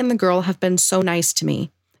boy and the girl have been so nice to me.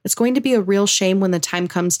 It's going to be a real shame when the time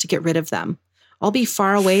comes to get rid of them. I'll be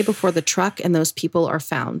far away before the truck and those people are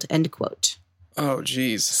found," end quote. Oh,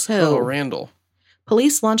 geez. So, Randall.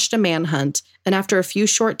 Police launched a manhunt, and after a few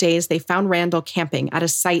short days, they found Randall camping at a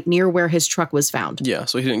site near where his truck was found. Yeah,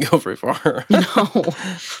 so he didn't go very far. No.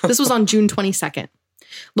 This was on June 22nd.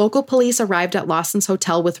 Local police arrived at Lawson's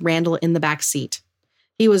hotel with Randall in the back seat.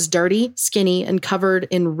 He was dirty, skinny, and covered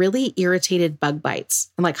in really irritated bug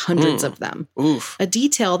bites, and like hundreds of them. Oof. A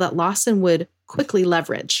detail that Lawson would quickly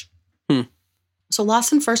leverage. So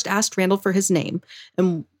Lawson first asked Randall for his name,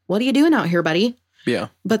 and "What are you doing out here, buddy?" Yeah.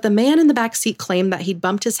 But the man in the back seat claimed that he'd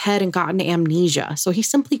bumped his head and gotten amnesia, so he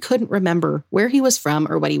simply couldn't remember where he was from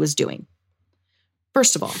or what he was doing.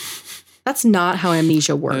 First of all, that's not how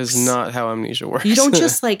amnesia works. That is not how amnesia works. You don't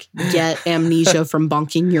just like get amnesia from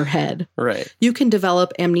bonking your head. Right. You can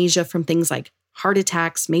develop amnesia from things like heart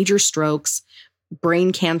attacks, major strokes,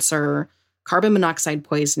 brain cancer, carbon monoxide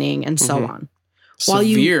poisoning, and so on.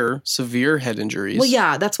 Severe head injuries. Well,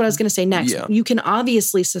 yeah, that's what I was going to say next. Yeah. You can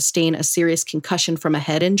obviously sustain a serious concussion from a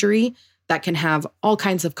head injury that can have all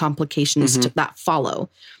kinds of complications that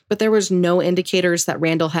follow. But there was no indicators that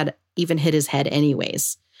Randall had even hit his head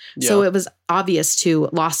anyways. Yeah. So it was obvious to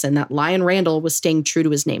Lawson that Lyin Randall was staying true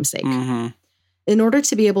to his namesake. In order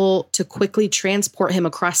to be able to quickly transport him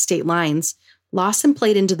across state lines, Lawson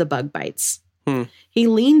played into the bug bites. He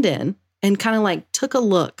leaned in and kind of like took a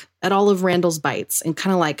look at all of Randall's bites and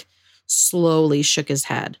kind of like slowly shook his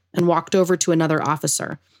head and walked over to another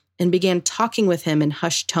officer and began talking with him in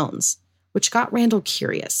hushed tones, which got Randall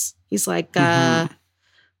curious. He's like, what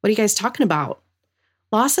are you guys talking about?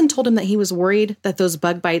 Lawson told him that he was worried that those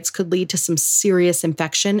bug bites could lead to some serious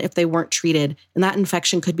infection if they weren't treated, and that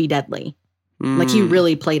infection could be deadly. Like, he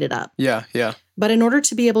really played it up. Yeah, yeah. But in order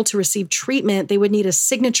to be able to receive treatment, they would need a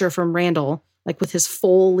signature from Randall, like with his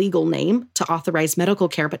full legal name, to authorize medical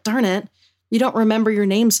care. But darn it, you don't remember your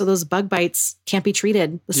name, so those bug bites can't be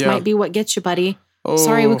treated. This might be what gets you, buddy. Oh.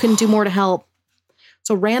 Sorry, we couldn't do more to help.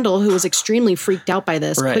 So Randall, who was extremely freaked out by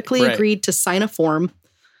this, quickly agreed to sign a form.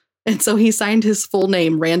 And so he signed his full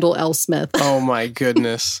name, Randall L. Smith. Oh my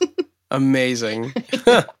goodness. Amazing.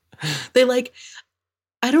 They like,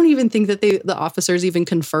 I don't even think that the officers even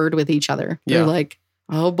conferred with each other. They're like,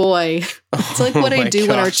 oh boy. It's like what I do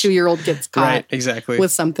when our 2-year-old gets caught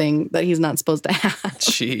with something that he's not supposed to have.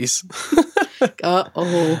 Jeez.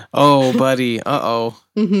 Uh-oh. Oh, buddy. Uh-oh.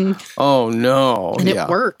 Oh, no. And it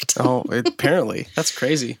worked. Apparently. That's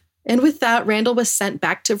crazy. And with that, Randall was sent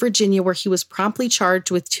back to Virginia, where he was promptly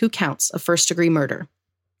charged with 2 counts of first-degree murder.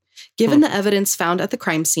 Given the evidence found at the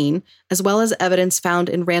crime scene, as well as evidence found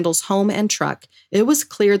in Randall's home and truck, it was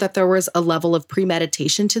clear that there was a level of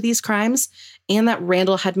premeditation to these crimes, and that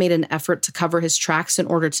Randall had made an effort to cover his tracks in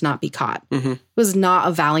order to not be caught. It was not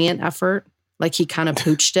a valiant effort. Like, he kind of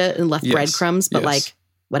pooched it and left breadcrumbs, but like,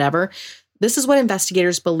 whatever. This is what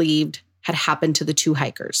investigators believed had happened to the 2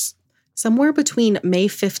 hikers. Somewhere between May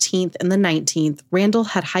 15th and the 19th, Randall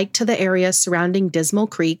had hiked to the area surrounding Dismal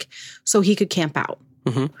Creek so he could camp out.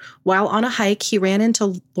 Mm-hmm. While on a hike, he ran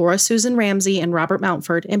into Laura Susan Ramsey and Robert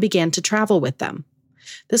Mountford and began to travel with them.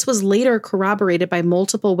 This was later corroborated by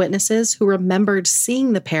multiple witnesses who remembered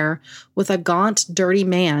seeing the pair with a gaunt, dirty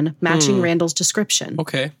man matching Randall's description.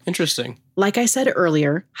 Okay, interesting. Like I said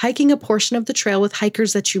earlier, hiking a portion of the trail with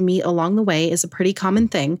hikers that you meet along the way is a pretty common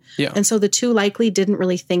thing. Yeah. And so the two likely didn't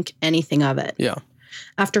really think anything of it. Yeah.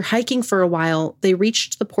 After hiking for a while, they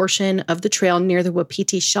reached the portion of the trail near the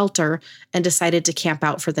Wapiti shelter and decided to camp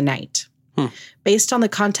out for the night. Based on the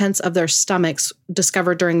contents of their stomachs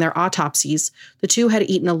discovered during their autopsies, the two had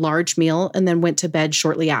eaten a large meal and then went to bed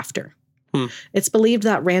shortly after. It's believed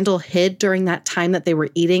that Randall hid during that time that they were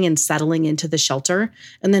eating and settling into the shelter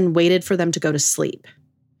and then waited for them to go to sleep.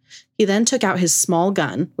 He then took out his small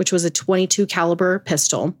gun, which was a .22 caliber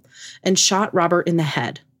pistol, and shot Robert in the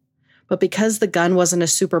head. But because the gun wasn't a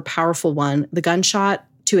super powerful one, the gunshot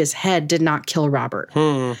to his head did not kill Robert.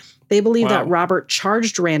 They believe that Robert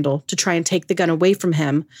charged Randall to try and take the gun away from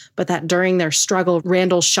him, but that during their struggle,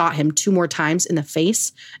 Randall shot him 2 more times in the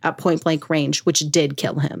face at point-blank range, which did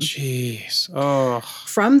kill him. Jeez. Oh.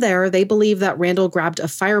 From there, they believe that Randall grabbed a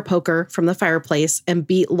fire poker from the fireplace and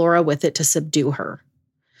beat Laura with it to subdue her.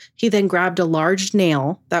 He then grabbed a large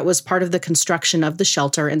nail that was part of the construction of the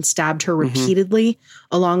shelter and stabbed her repeatedly,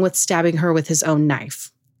 along with stabbing her with his own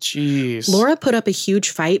knife. Jeez. Laura put up a huge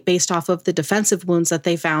fight based off of the defensive wounds that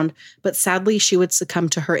they found, but sadly she would succumb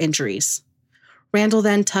to her injuries. Randall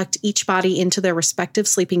then tucked each body into their respective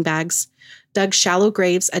sleeping bags, dug shallow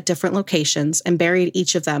graves at different locations, and buried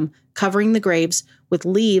each of them, covering the graves with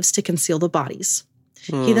leaves to conceal the bodies.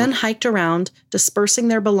 He then hiked around, dispersing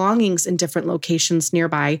their belongings in different locations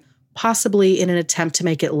nearby, possibly in an attempt to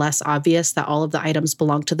make it less obvious that all of the items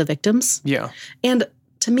belonged to the victims. Yeah. And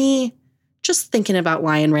to me, just thinking about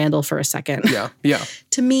Lyin Randall for a second. Yeah.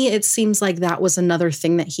 To me, it seems like that was another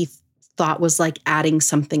thing that he thought was like adding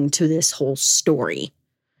something to this whole story.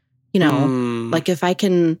 You know, like if I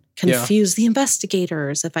can confuse the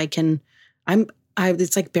investigators, if I can,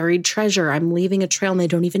 it's like buried treasure. I'm leaving a trail and they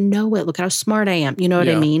don't even know it. Look how smart I am. You know what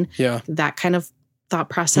I mean? Yeah. That kind of thought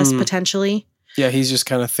process potentially. Yeah, he's just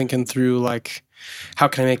kind of thinking through like, how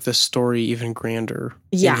can I make this story even grander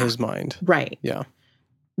in his mind? Right. Yeah.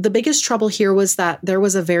 The biggest trouble here was that there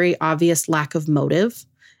was a very obvious lack of motive.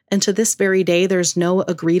 And to this very day, there's no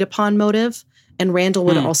agreed upon motive. And Randall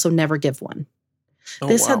would also never give one.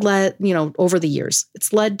 This had led, over the years,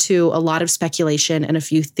 it's led to a lot of speculation and a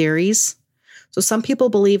few theories. So some people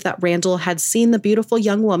believe that Randall had seen the beautiful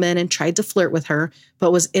young woman and tried to flirt with her,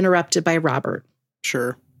 but was interrupted by Robert.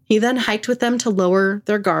 Sure. He then hiked with them to lower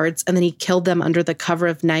their guards, and then he killed them under the cover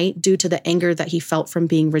of night due to the anger that he felt from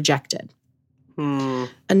being rejected.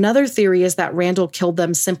 Another theory is that Randall killed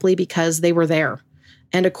them simply because they were there.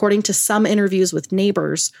 And according to some interviews with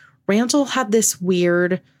neighbors, Randall had this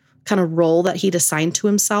weird kind of role that he'd assigned to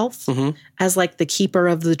himself as like the keeper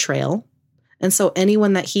of the trail. And so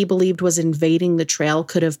anyone that he believed was invading the trail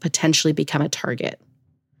could have potentially become a target.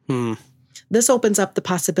 This opens up the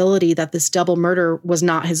possibility that this double murder was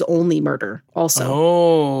not his only murder also.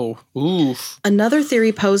 Oh, oof. Another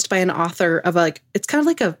theory posed by an author of it's kind of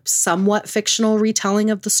like a somewhat fictional retelling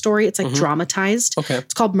of the story. It's like dramatized. Okay.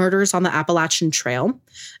 It's called Murders on the Appalachian Trail.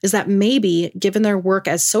 Is that maybe, given their work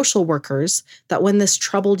as social workers, that when this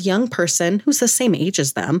troubled young person, who's the same age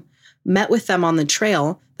as them, met with them on the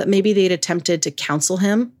trail, that maybe they'd attempted to counsel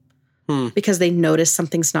him because they noticed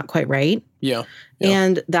something's not quite right. Yeah.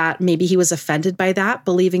 And that maybe he was offended by that,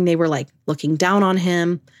 believing they were like looking down on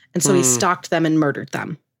him. And so he stalked them and murdered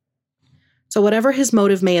them. So whatever his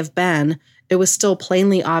motive may have been, it was still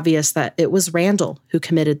plainly obvious that it was Randall who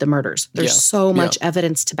committed the murders. There's so much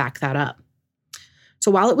evidence to back that up.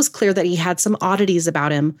 So while it was clear that he had some oddities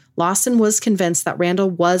about him, Lawson was convinced that Randall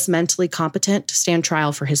was mentally competent to stand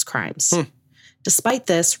trial for his crimes. Despite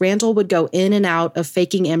this, Randall would go in and out of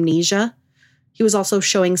faking amnesia. He was also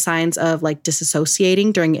showing signs of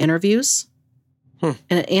disassociating during interviews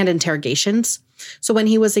and interrogations. So when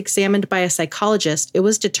he was examined by a psychologist, it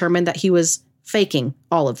was determined that he was faking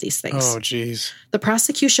all of these things. Oh, geez. The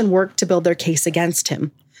prosecution worked to build their case against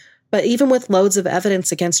him. But even with loads of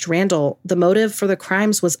evidence against Randall, the motive for the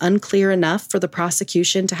crimes was unclear enough for the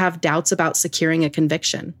prosecution to have doubts about securing a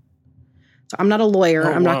conviction. So I'm not a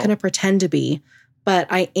lawyer. I'm not going to pretend to be, but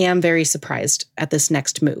I am very surprised at this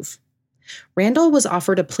next move. Randall was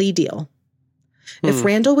offered a plea deal. If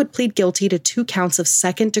Randall would plead guilty to 2 counts of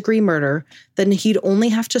second-degree murder, then he'd only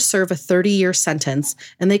have to serve a 30-year sentence,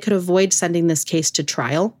 and they could avoid sending this case to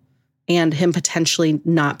trial and him potentially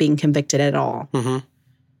not being convicted at all.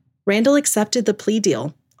 Randall accepted the plea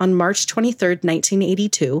deal on March 23rd,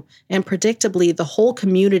 1982, and predictably, the whole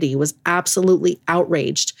community was absolutely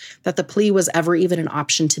outraged that the plea was ever even an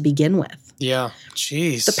option to begin with. Yeah,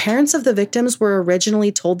 jeez. The parents of the victims were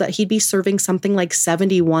originally told that he'd be serving something like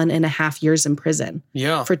 71 and a half years in prison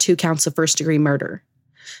for 2 counts of first-degree murder.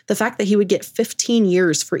 The fact that he would get 15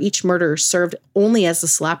 years for each murder served only as a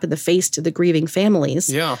slap in the face to the grieving families,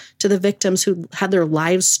 to the victims who had their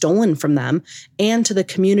lives stolen from them, and to the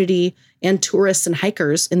community and tourists and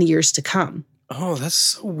hikers in the years to come. Oh, that's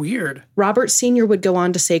so weird. Robert Sr. would go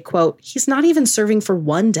on to say, quote, "He's not even serving for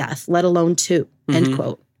 1 death, let alone 2, end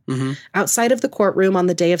quote. Outside of the courtroom on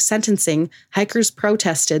the day of sentencing, hikers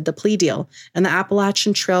protested the plea deal, and the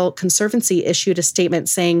Appalachian Trail Conservancy issued a statement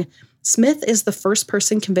saying, "Smith is the first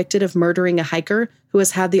person convicted of murdering a hiker who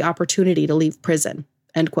has had the opportunity to leave prison,"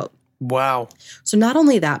 end quote. Wow. So not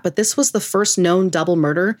only that, but this was the first known double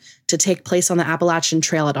murder to take place on the Appalachian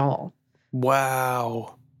Trail at all.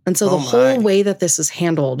 Wow. And so the whole way that this is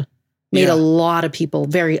handled made a lot of people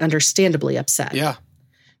very understandably upset. Yeah.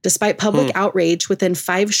 Despite public outrage, within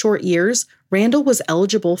 5 short years, Randall was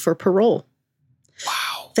eligible for parole.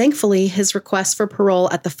 Wow. Thankfully, his requests for parole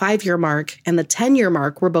at the 5-year mark and the 10-year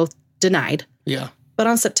mark were both denied. Yeah. But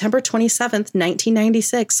on September 27th,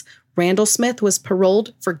 1996, Randall Smith was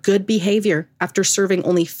paroled for good behavior after serving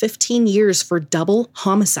only 15 years for double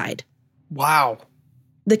homicide. Wow.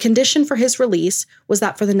 The condition for his release was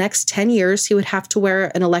that for the next 10 years, he would have to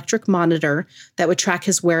wear an electric monitor that would track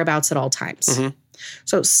his whereabouts at all times.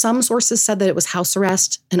 So some sources said that it was house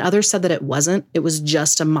arrest, and others said that it wasn't. It was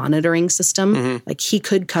just a monitoring system. Like he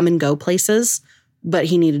could come and go places, but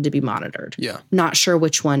he needed to be monitored. Yeah. Not sure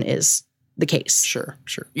which one is the case. Sure.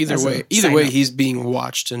 Either way, he's being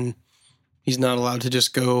watched, and he's not allowed to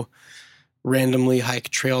just go randomly hike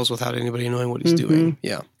trails without anybody knowing what he's doing.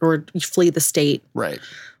 Yeah. Or flee the state. Right.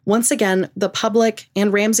 Once again, the public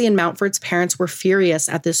and Ramsey and Mountford's parents were furious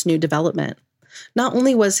at this new development. Not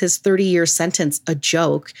only was his 30-year sentence a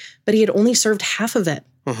joke, but he had only served half of it.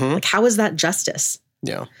 Like, how is that justice?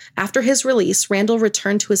 Yeah. After his release, Randall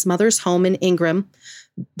returned to his mother's home in Ingram,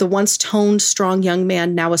 the once toned, strong young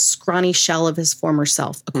man, now a scrawny shell of his former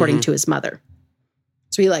self, according to his mother.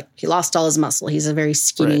 So he lost all his muscle. He's a very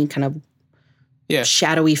skinny, kind of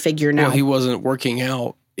shadowy figure now. Well, he wasn't working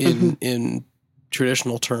out in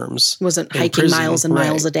traditional terms. Wasn't hiking miles and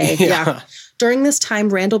miles a day. Yeah. During this time,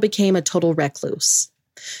 Randall became a total recluse.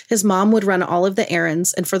 His mom would run all of the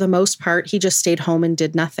errands, and for the most part, he just stayed home and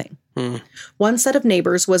did nothing. One set of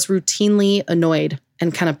neighbors was routinely annoyed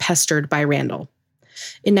and kind of pestered by Randall.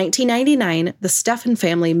 In 1999, the Stephan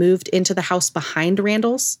family moved into the house behind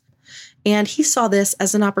Randall's, and he saw this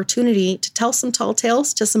as an opportunity to tell some tall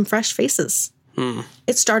tales to some fresh faces.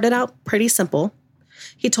 It started out pretty simple.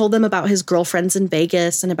 He told them about his girlfriends in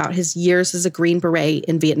Vegas and about his years as a Green Beret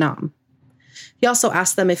in Vietnam. He also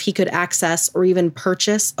asked them if he could access or even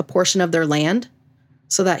purchase a portion of their land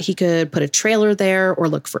so that he could put a trailer there or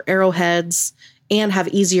look for arrowheads and have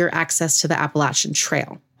easier access to the Appalachian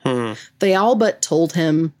Trail. They all but told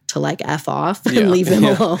him to F off and leave him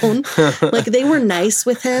alone. They were nice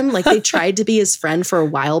with him. They tried to be his friend for a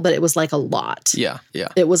while, but it was a lot. Yeah.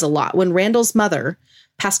 It was a lot. When Randall's mother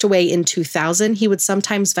passed away in 2000, he would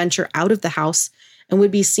sometimes venture out of the house and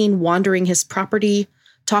would be seen wandering his property,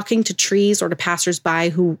 talking to trees or to passersby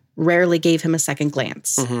who rarely gave him a second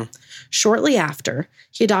glance. Shortly after,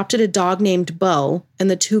 he adopted a dog named Bo, and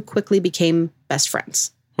the two quickly became best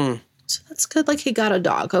friends. So that's good. He got a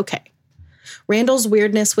dog. Okay. Randall's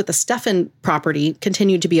weirdness with the Stephan property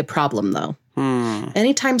continued to be a problem, though.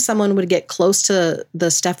 Anytime someone would get close to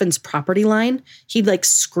the Stephan's property line, he'd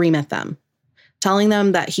scream at them, telling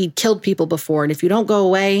them that he'd killed people before, and if you don't go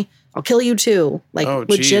away, I'll kill you too.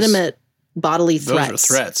 Legitimate bodily threats.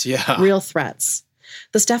 Those are threats, yeah. Real threats.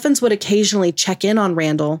 The Stephans would occasionally check in on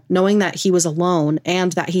Randall, knowing that he was alone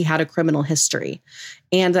and that he had a criminal history,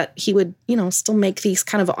 and that he would, still make these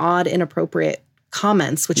kind of odd, inappropriate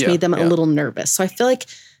comments, which made them a little nervous. So I feel like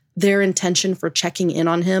their intention for checking in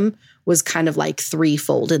on him was kind of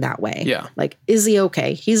threefold in that way. Yeah. Is he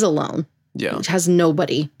okay? He's alone. Yeah. He has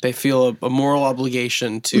nobody. They feel a moral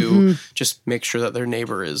obligation to just make sure that their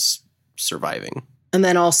neighbor is surviving. And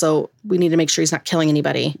then also, we need to make sure he's not killing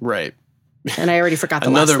anybody. Right. And I already forgot the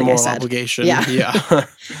last thing I said. Another moral obligation. Yeah.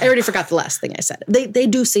 I already forgot the last thing I said. They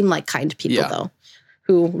do seem like kind people, though,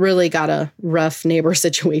 who really got a rough neighbor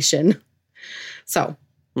situation. So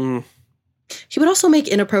he would also make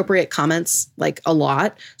inappropriate comments, a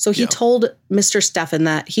lot. So he told Mr. Stephan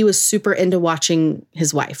that he was super into watching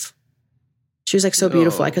his wife. She was so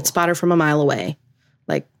beautiful. I could spot her from a mile away.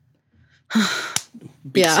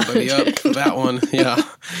 beat somebody up for that one. Yeah.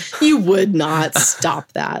 You would not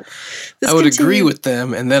stop that. I would agree with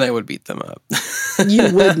them, and then I would beat them up.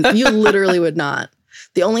 You wouldn't. You literally would not.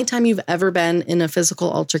 The only time you've ever been in a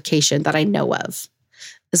physical altercation that I know of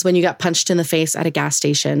is when you got punched in the face at a gas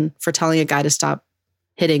station for telling a guy to stop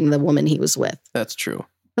hitting the woman he was with. That's true.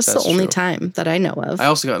 That's the only time that I know of. I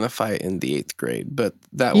also got in a fight in the 8th grade, but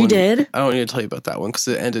that You one... did? I don't need to tell you about that one because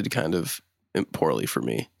it ended kind of poorly for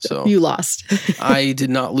me. So you lost. I did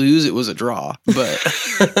not lose. It was a draw, but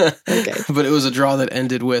Okay. But it was a draw that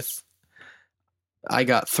ended with I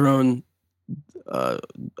got thrown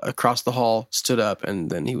across the hall, stood up, and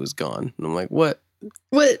then he was gone. And I'm like, what?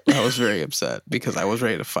 What? I was very upset because I was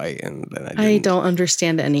ready to fight, and then I didn't. I don't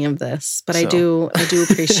understand any of this, but I do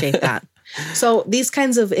appreciate that. So these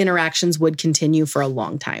kinds of interactions would continue for a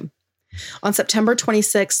long time. On September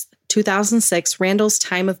 26th, 2006, Randall's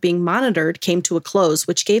time of being monitored came to a close,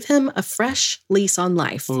 which gave him a fresh lease on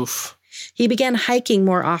life. Oof. He began hiking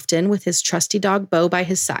more often with his trusty dog Bo by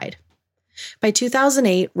his side. By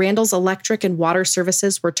 2008, Randall's electric and water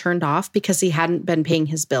services were turned off because he hadn't been paying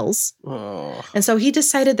his bills. Oh. And so he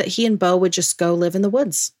decided that he and Bo would just go live in the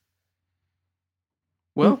woods.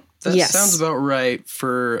 Well, that Yes. sounds about right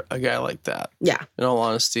for a guy like that. Yeah. In all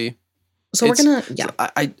honesty. So we're going to,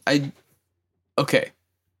 yeah. Okay.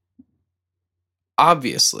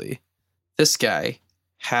 Obviously, this guy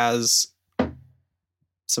has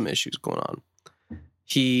some issues going on.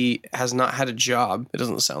 He has not had a job, it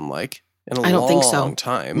doesn't sound like, in a I don't think so. long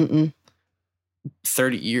time. Mm-mm.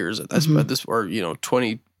 30 years at this, at this, or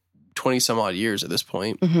 20 some odd years at this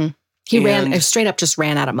point. Mm-hmm. He straight up just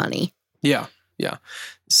ran out of money. Yeah. Yeah.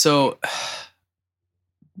 So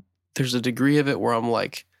there's a degree of it where I'm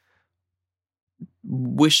like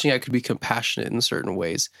wishing I could be compassionate in certain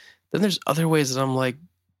ways. Then there's other ways that I'm like,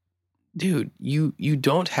 dude, you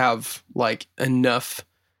don't have like enough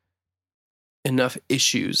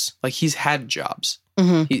issues. Like he's had jobs.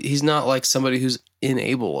 Mm-hmm. He's not like somebody who's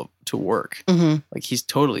unable to work. Mm-hmm. Like he's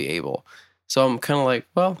totally able. So I'm kind of like,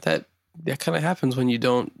 well, that kind of happens when you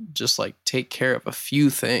don't just like take care of a few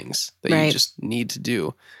things that you just need to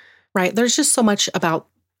do. Right. There's just so much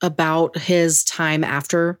about his time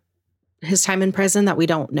after his time in prison that we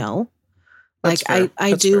don't know. That's like fair.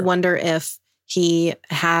 I That's do fair. wonder if he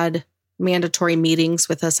had mandatory meetings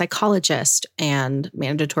with a psychologist and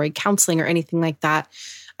mandatory counseling or anything like that.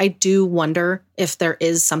 I do wonder if there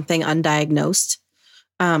is something undiagnosed.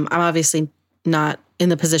 I'm obviously not in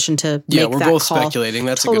the position to make we're that both call. speculating.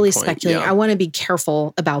 That's totally a good point. speculating. Yeah. I want to be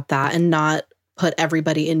careful about that and not put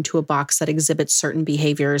everybody into a box that exhibits certain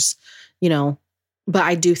behaviors, But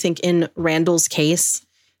I do think in Randall's case,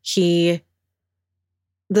 the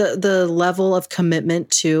level of commitment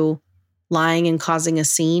to lying and causing a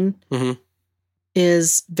scene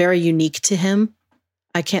is very unique to him.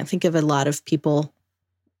 I can't think of a lot of people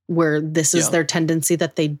where this is their tendency,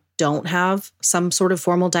 that they don't have some sort of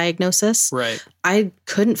formal diagnosis. Right. I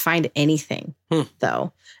couldn't find anything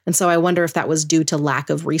though. And so I wonder if that was due to lack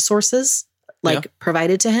of resources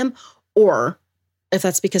provided to him, or if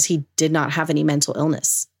that's because he did not have any mental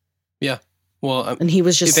illness. Yeah. Well, and he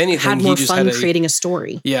was just had more fun creating a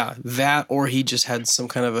story. Yeah. That, or he just had some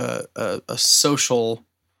kind of a social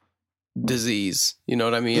disease. You know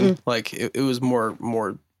what I mean? Like it was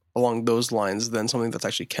more along those lines than something that's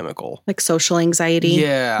actually chemical. Like social anxiety.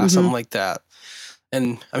 Yeah, something like that.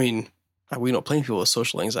 And I mean, we know plenty of people with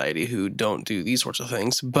social anxiety who don't do these sorts of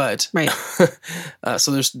things, but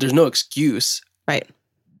so there's no excuse. Right.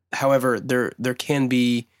 However, there can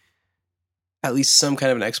be at least some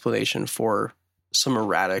kind of an explanation for some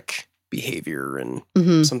erratic behavior and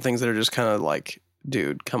some things that are just kind of like,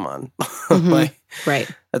 dude, come on. Like, right.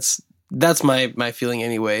 That's my feeling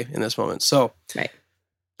anyway in this moment. So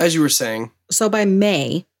as you were saying. So by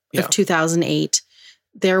May of 2008,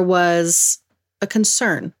 there was a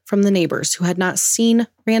concern from the neighbors who had not seen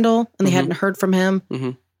Randall and they hadn't heard from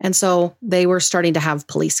him. And so they were starting to have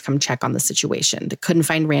police come check on the situation. They couldn't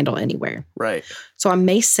find Randall anywhere. Right. So on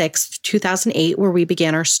May 6th, 2008, where we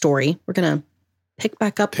began our story, we're going to pick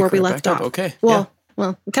back up where we left off. Okay. Well,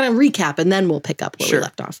 kind of recap and then we'll pick up where we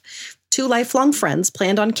left off. Two lifelong friends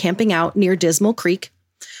planned on camping out near Dismal Creek.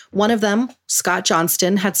 One of them, Scott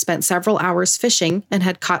Johnston, had spent several hours fishing and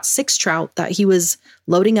had caught 6 trout that he was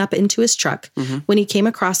loading up into his truck when he came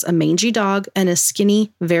across a mangy dog and a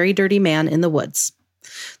skinny, very dirty man in the woods.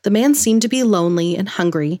 The man seemed to be lonely and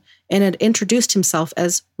hungry and had introduced himself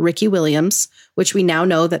as Ricky Williams, which we now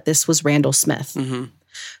know that this was Randall Smith.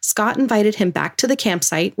 Scott invited him back to the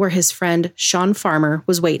campsite where his friend Sean Farmer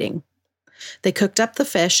was waiting. They cooked up the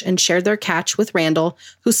fish and shared their catch with Randall,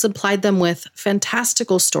 who supplied them with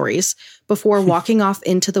fantastical stories before walking off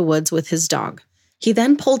into the woods with his dog. He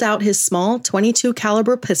then pulled out his small .22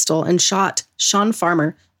 caliber pistol and shot Sean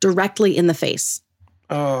Farmer directly in the face.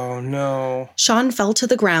 Oh, no. Sean fell to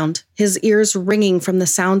the ground, his ears ringing from the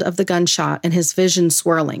sound of the gunshot and his vision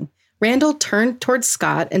swirling. Randall turned towards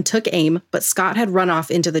Scott and took aim, but Scott had run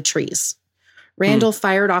off into the trees. Randall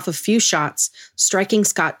fired off a few shots, striking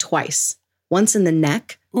Scott twice, once in the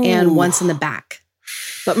neck and once in the back.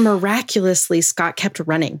 But miraculously, Scott kept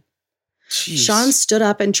running. Jeez. Sean stood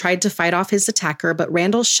up and tried to fight off his attacker, but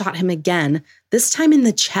Randall shot him again, this time in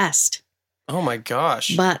the chest. Oh, my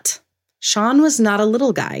gosh. But Sean was not a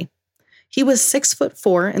little guy. He was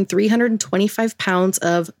 6'4" and 325 pounds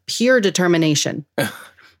of pure determination.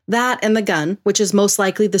 That and the gun, which is most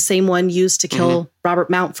likely the same one used to kill Robert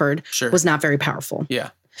Mountford, was not very powerful. Yeah.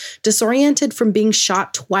 Disoriented from being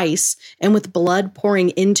shot twice and with blood pouring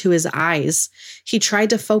into his eyes, he tried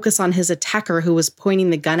to focus on his attacker who was pointing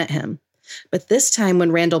the gun at him. But this time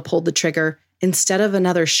when Randall pulled the trigger, instead of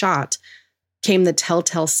another shot, came the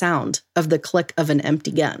telltale sound of the click of an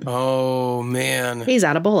empty gun. Oh, man. He's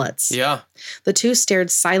out of bullets. Yeah. The two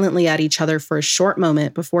stared silently at each other for a short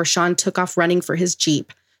moment before Sean took off running for his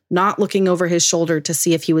Jeep, not looking over his shoulder to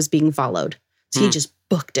see if he was being followed. So he just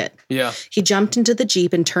booked it. Yeah. He jumped into the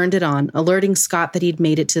Jeep and turned it on, alerting Scott that he'd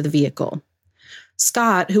made it to the vehicle.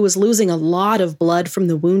 Scott, who was losing a lot of blood from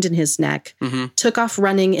the wound in his neck, took off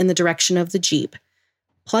running in the direction of the Jeep,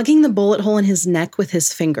 plugging the bullet hole in his neck with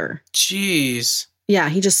his finger. Jeez. Yeah,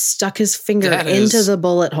 he just stuck his finger into the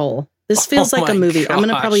bullet hole. This feels like a movie. I'm going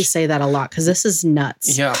to probably say that a lot because this is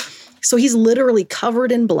nuts. Yeah. So he's literally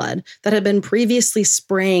covered in blood that had been previously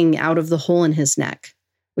spraying out of the hole in his neck,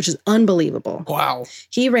 which is unbelievable. Wow.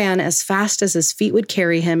 He ran as fast as his feet would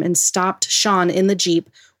carry him and stopped Sean in the Jeep,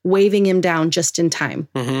 waving him down just in time.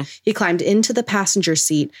 He climbed into the passenger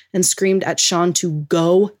seat and screamed at Sean to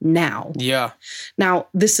go now. Yeah. Now,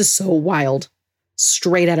 this is so wild.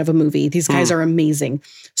 Straight out of a movie. These guys are amazing.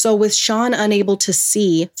 So with Sean unable to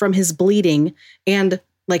see from his bleeding and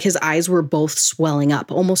like his eyes were both swelling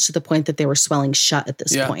up, almost to the point that they were swelling shut at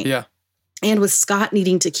this point. Yeah. And with Scott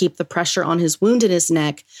needing to keep the pressure on his wound in his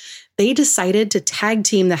neck, they decided to tag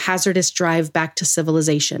team the hazardous drive back to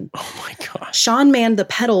civilization. Oh my gosh. Sean manned the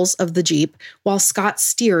pedals of the Jeep while Scott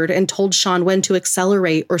steered and told Sean when to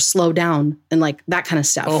accelerate or slow down and like that kind of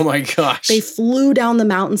stuff. Oh my gosh. They flew down the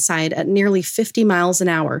mountainside at nearly 50 miles an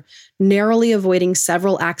hour, narrowly avoiding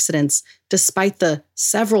several accidents despite the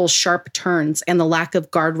several sharp turns and the lack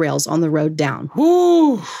of guardrails on the road down.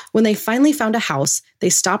 Woo. When they finally found a house, they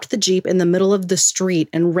stopped the Jeep in the middle of the street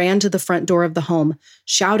and ran to the front door of the home,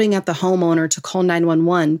 shouting at the homeowner to call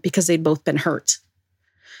 911 because they'd both been hurt.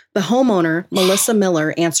 The homeowner, Melissa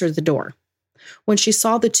Miller, answered the door. When she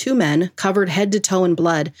saw the two men covered head to toe in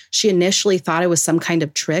blood, she initially thought it was some kind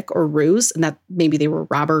of trick or ruse and that maybe they were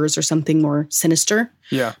robbers or something more sinister.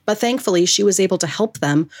 Yeah. But thankfully, she was able to help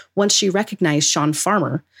them once she recognized Sean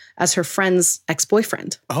Farmer as her friend's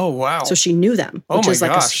ex-boyfriend. Oh, wow. So she knew them, which is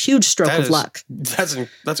like a huge stroke of luck.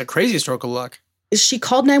 That's a crazy stroke of luck. She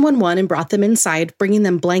called 911 and brought them inside, bringing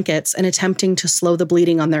them blankets and attempting to slow the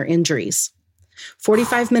bleeding on their injuries.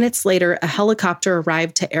 45 minutes later, a helicopter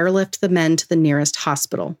arrived to airlift the men to the nearest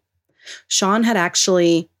hospital. Sean had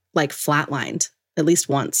actually flatlined at least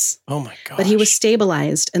once. Oh my gosh. But he was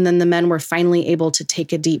stabilized, and then the men were finally able to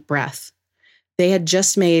take a deep breath. They had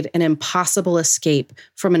just made an impossible escape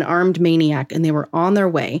from an armed maniac, and they were on their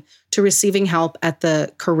way to receiving help at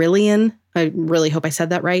the Lyin, I really hope I said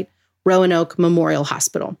that right, Roanoke Memorial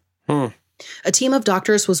Hospital. A team of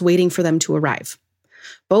doctors was waiting for them to arrive.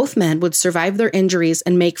 Both men would survive their injuries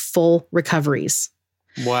and make full recoveries.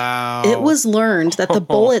 Wow. It was learned that the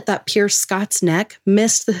bullet that pierced Scott's neck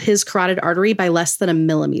missed his carotid artery by less than a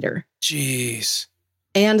millimeter. Jeez.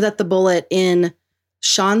 And that the bullet in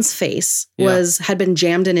Sean's face had been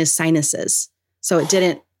jammed in his sinuses. So it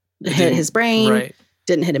didn't hit his brain,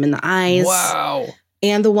 didn't hit him in the eyes. Wow.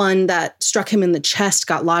 And the one that struck him in the chest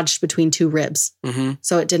got lodged between two ribs.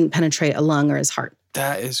 So it didn't penetrate a lung or his heart.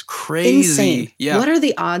 That is crazy. Insane. Yeah. What are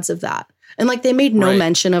the odds of that? And they made no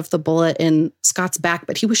mention of the bullet in Scott's back,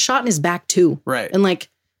 but he was shot in his back too. Right. And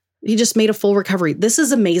he just made a full recovery. This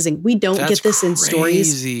is amazing. We don't get this in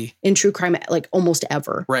stories in true crime almost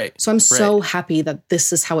ever. Right. So I'm so happy that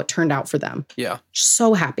this is how it turned out for them. Yeah.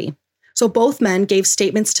 So happy. So both men gave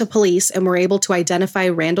statements to police and were able to identify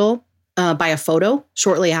Randall by a photo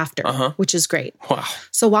shortly after, which is great. Wow.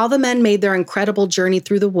 So while the men made their incredible journey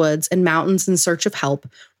through the woods and mountains in search of help,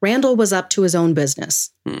 Randall was up to his own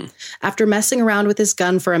business. After messing around with his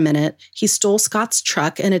gun for a minute, he stole Scott's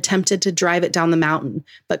truck and attempted to drive it down the mountain,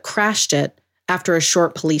 but crashed it after a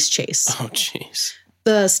short police chase. Oh, jeez.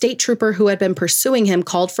 The state trooper who had been pursuing him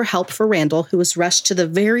called for help for Randall, who was rushed to the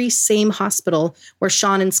very same hospital where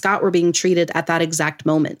Sean and Scott were being treated at that exact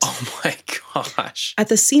moment. Oh my gosh. At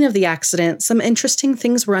the scene of the accident, some interesting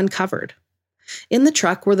things were uncovered. In the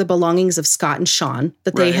truck were the belongings of Scott and Sean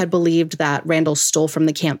that they had believed that Randall stole from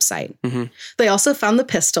the campsite. They also found the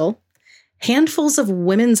pistol, handfuls of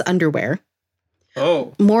women's underwear,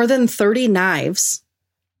 more than 30 knives.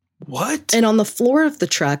 What? And on the floor of the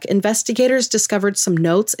truck, investigators discovered some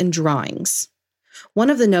notes and drawings.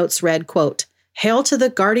 One of the notes read, quote, "Hail to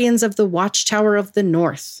the guardians of the watchtower of the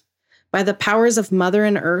north. By the powers of mother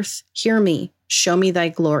and earth, hear me, show me thy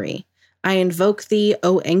glory. I invoke thee,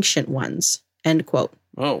 O ancient ones," end quote.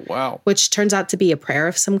 Oh, wow. Which turns out to be a prayer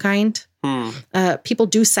of some kind. People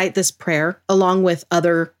do cite this prayer along with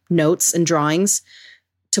other notes and drawings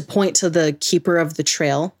to point to the keeper of the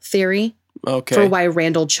trail theory. For why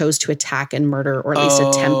Randall chose to attack and murder, or at least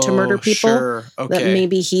attempt to murder people. Sure. Okay. That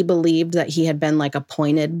maybe he believed that he had been like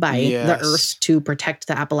appointed by the earth to protect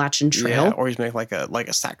the Appalachian Trail. Yeah, or he's making like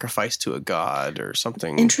a sacrifice to a god or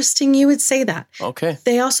something. Interesting you would say that. Okay.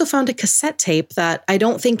 They also found a cassette tape that I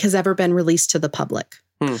don't think has ever been released to the public.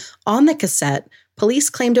 On the cassette, police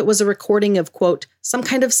claimed it was a recording of, quote, "some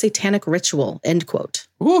kind of satanic ritual," end quote.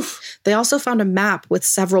 Oof. They also found a map with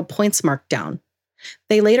several points marked down.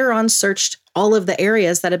 They later on searched all of the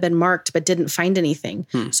areas that had been marked but didn't find anything.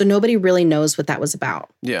 So nobody really knows what that was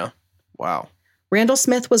about. Yeah. Wow. Randall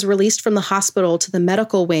Smith was released from the hospital to the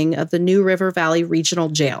medical wing of the New River Valley Regional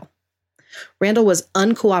Jail. Randall was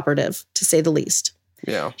uncooperative, to say the least.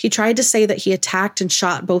 Yeah. He tried to say that he attacked and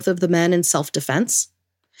shot both of the men in self-defense.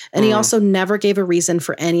 And he also never gave a reason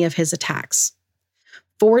for any of his attacks.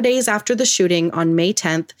 4 days after the shooting, on May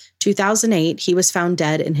 10th, 2008, he was found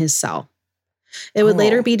dead in his cell. It would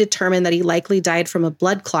later be determined that he likely died from a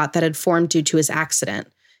blood clot that had formed due to his accident.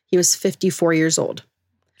 He was 54 years old.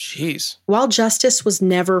 Jeez. While justice was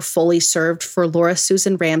never fully served for Laura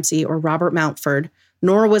Susan Ramsey or Robert Mountford,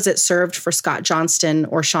 nor was it served for Scott Johnston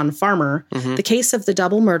or Sean Farmer, the case of the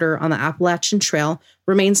double murder on the Appalachian Trail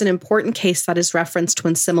remains an important case that is referenced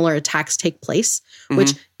when similar attacks take place,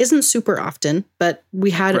 which isn't super often, but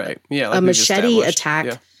we had a machete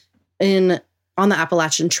attack on the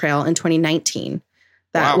Appalachian Trail in 2019.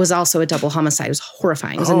 That was also a double homicide. It was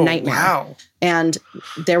horrifying. It was a nightmare. Wow. And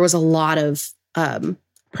there was a lot of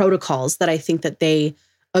protocols that I think that they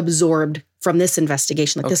absorbed from this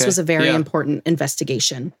investigation. Like this was a very important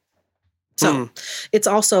investigation. So it's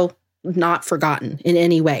also not forgotten in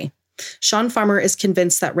any way. Sean Farmer is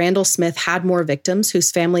convinced that Randall Smith had more victims whose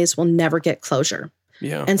families will never get closure.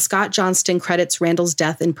 Yeah. And Scott Johnston credits Randall's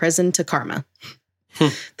death in prison to karma.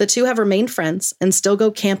 The two have remained friends and still go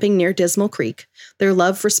camping near Dismal Creek, their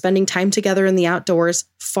love for spending time together in the outdoors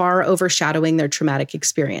far overshadowing their traumatic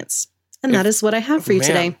experience. And that is what I have for you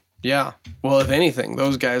today. Yeah. Well, if anything,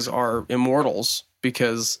 those guys are immortals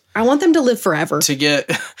because I want them to live forever.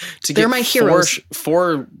 They're my heroes.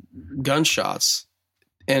 Four gunshots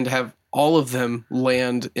and have all of them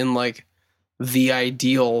land in like the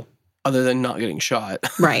ideal, other than not getting shot.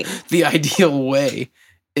 Right. The ideal way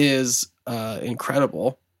is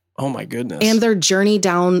incredible. Oh my goodness. And their journey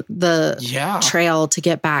down the trail to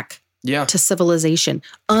get back to civilization.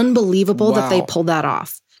 Unbelievable that they pulled that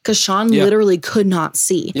off. Because Sean literally could not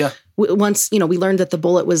see. Yeah. Once, we learned that the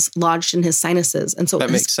bullet was lodged in his sinuses. And so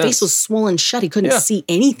his face was swollen shut. He couldn't see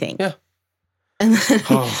anything. Yeah. And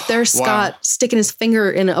then there's Scott sticking his finger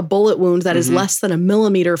in a bullet wound that is less than a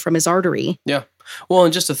millimeter from his artery. Yeah. Well,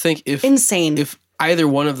 and just to think insane. If either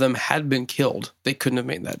one of them had been killed, they couldn't have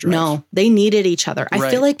made that drive. No, they needed each other. I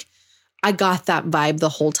feel like I got that vibe the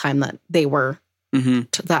whole time that they were,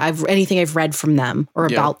 anything I've read from them or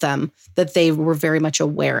about them, that they were very much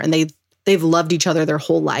aware and they've loved each other their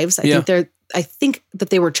whole lives. I think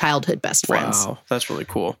that they were childhood best friends. Wow, that's really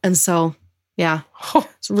cool. And so,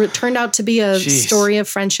 so it turned out to be a story of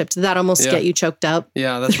friendship. Did that almost get you choked up?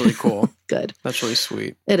 Yeah, that's really cool. Good. That's really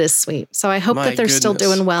sweet. It is sweet. So I hope that they're still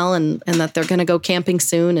doing well and that they're going to go camping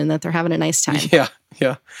soon and that they're having a nice time. Yeah,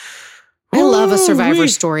 yeah. I love a survivor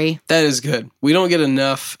story. That is good. We don't get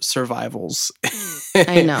enough survivals.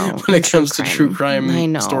 I know. When it comes to true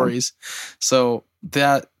crime stories. So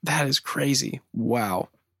that is crazy. Wow.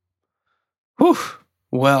 Whew.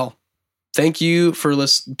 Well, thank you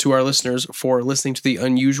to our listeners for listening to the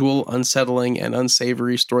unusual, unsettling, and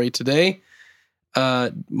unsavory story today.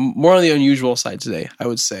 More on the unusual side today, I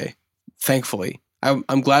would say. Thankfully,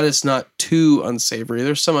 I'm glad it's not too unsavory.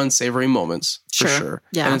 There's some unsavory moments for sure.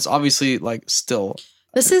 Yeah, and it's obviously like still.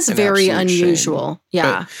 This is very unusual. Shame.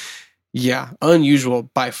 Yeah. But yeah, unusual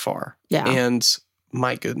by far. Yeah. And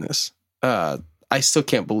my goodness, I still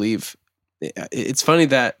can't believe. It's funny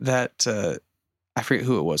that I forget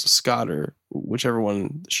who it was, Scott or whichever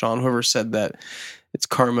one, Sean, whoever said that it's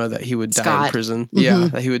karma that he would die in prison. Mm-hmm. Yeah,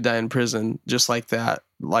 that he would die in prison just like that,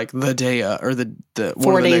 like the day or the 4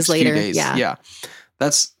 one of the days next later. Few days. Yeah,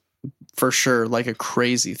 that's for sure like a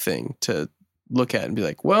crazy thing to look at and be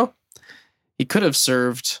like, well, he could have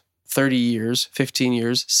served 30 years, 15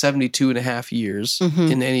 years, 72 and a half years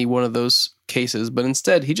in any one of those cases, but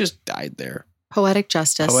instead he just died there. Poetic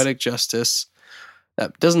justice.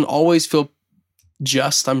 That doesn't always feel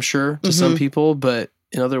just, I'm sure, to some people, but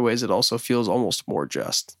in other ways, it also feels almost more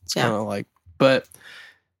just. It's kind of like, but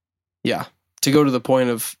yeah, to go to the point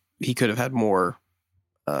of he could have had more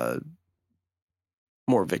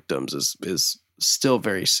victims is still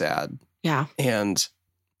very sad. Yeah. And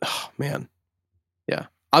oh man, yeah.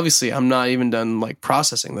 Obviously, I'm not even done like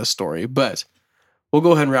processing this story, but we'll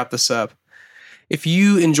go ahead and wrap this up. If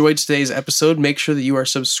you enjoyed today's episode, make sure that you are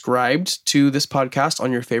subscribed to this podcast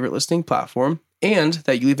on your favorite listening platform and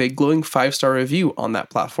that you leave a glowing 5-star review on that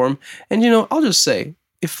platform. And, I'll just say,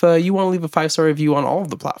 if you want to leave a 5-star review on all of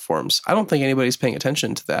the platforms, I don't think anybody's paying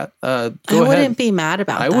attention to that. I wouldn't be mad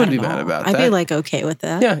about that. I wouldn't be mad about that. I'd be like, okay with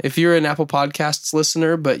that. Yeah. If you're an Apple Podcasts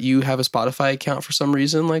listener, but you have a Spotify account for some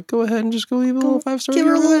reason, like go ahead and just go leave a little 5-star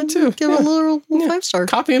review over there too. Give a little 5-star.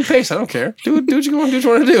 Copy and paste. I don't care. Do what you want to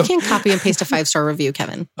do. You can't copy and paste a 5-star review,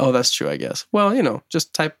 Kevin. Oh, that's true, I guess. Well,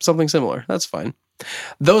 just type something similar. That's fine.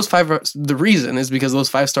 The reason is because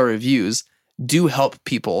those 5-star reviews do help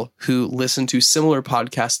people who listen to similar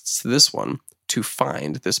podcasts to this one to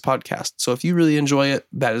find this podcast. So if you really enjoy it,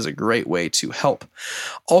 that is a great way to help.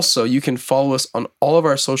 Also, you can follow us on all of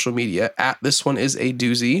our social media at This One Is a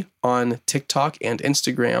Doozy on TikTok and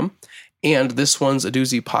Instagram, and This One's a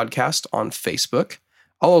Doozy podcast on Facebook.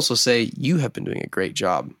 I'll also say you have been doing a great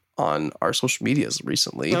job on our social medias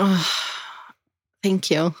recently.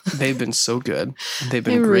 Thank you. They've been so good. They've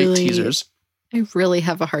been great teasers. I really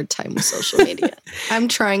have a hard time with social media. I'm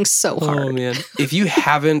trying so hard. Oh, man. If you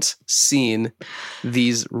haven't seen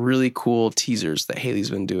these really cool teasers that Haley's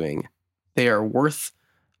been doing, they are worth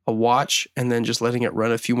a watch and then just letting it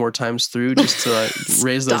run a few more times through just to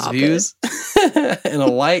raise those views and a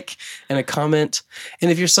like and a comment. And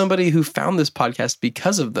if you're somebody who found this podcast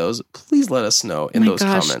because of those, please let us know in those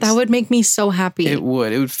comments. That would make me so happy. It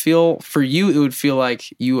would feel, for you, it would feel like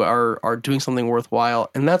you are doing something worthwhile.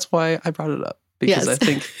 And that's why I brought it up. Because I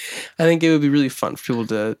think it would be really fun for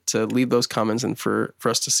people to leave those comments and for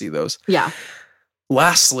us to see those. Yeah.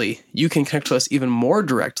 Lastly, you can connect to us even more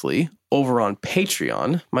directly over on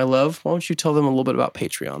Patreon. My love, why don't you tell them a little bit about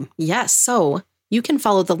Patreon? Yes. So you can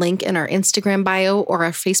follow the link in our Instagram bio or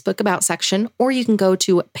our Facebook About section, or you can go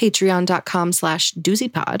to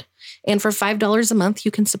patreon.com/doozypod. And for $5 a month, you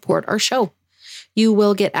can support our show. You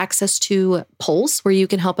will get access to polls where you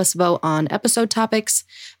can help us vote on episode topics,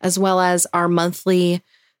 as well as our monthly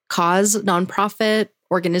cause nonprofit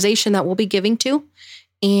organization that we'll be giving to.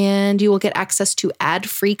 And you will get access to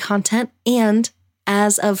ad-free content. And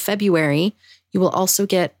as of February, you will also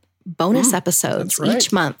get bonus episodes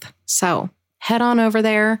each month. So head on over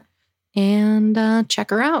there and check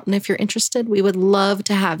her out. And if you're interested, we would love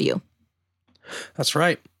to have you. That's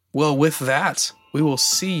right. Well, with that, we will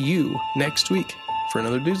see you next week for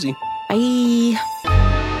another doozy. Bye.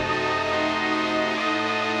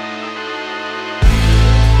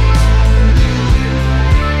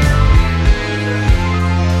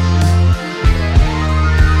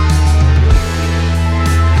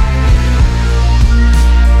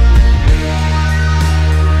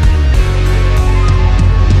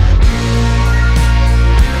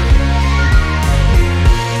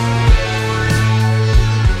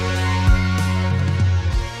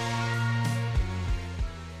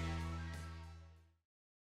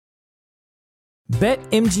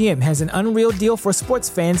 BetMGM has an unreal deal for sports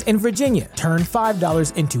fans in Virginia. Turn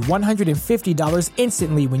 $5 into $150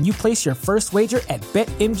 instantly when you place your first wager at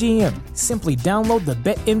BetMGM. Simply download the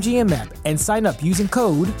BetMGM app and sign up using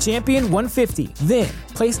code Champion150. Then,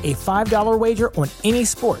 place a $5 wager on any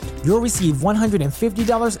sport. You'll receive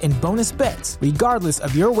 $150 in bonus bets, regardless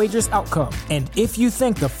of your wager's outcome. And if you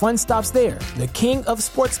think the fun stops there, the King of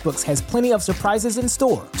Sportsbooks has plenty of surprises in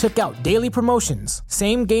store. Check out daily promotions,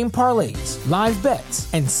 same-game parlays, live bets,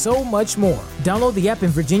 and so much more. Download the app in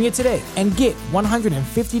Virginia today and get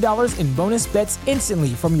 $150 in bonus bets instantly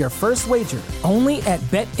from your first wager. Only at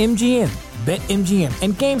BetMGM. BetMGM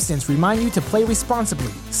and GameSense remind you to play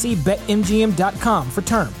responsibly. See BetMGM.com for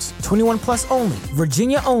terms. 21 plus only.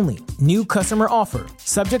 Virginia only. New customer offer.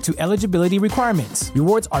 Subject to eligibility requirements.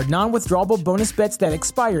 Rewards are non-withdrawable bonus bets that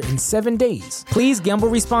expire in 7 days. Please gamble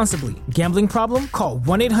responsibly. Gambling problem? Call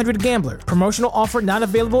 1-800-GAMBLER. Promotional offer not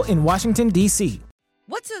available in Washington, D.C.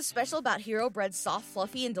 What's so special about Hero Bread's soft,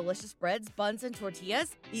 fluffy, and delicious breads, buns, and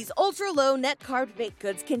tortillas? These ultra-low net-carb baked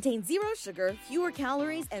goods contain zero sugar, fewer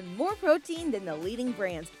calories, and more protein than the leading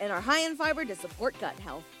brands, and are high in fiber to support gut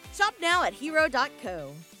health. Shop now at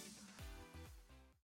Hero.co.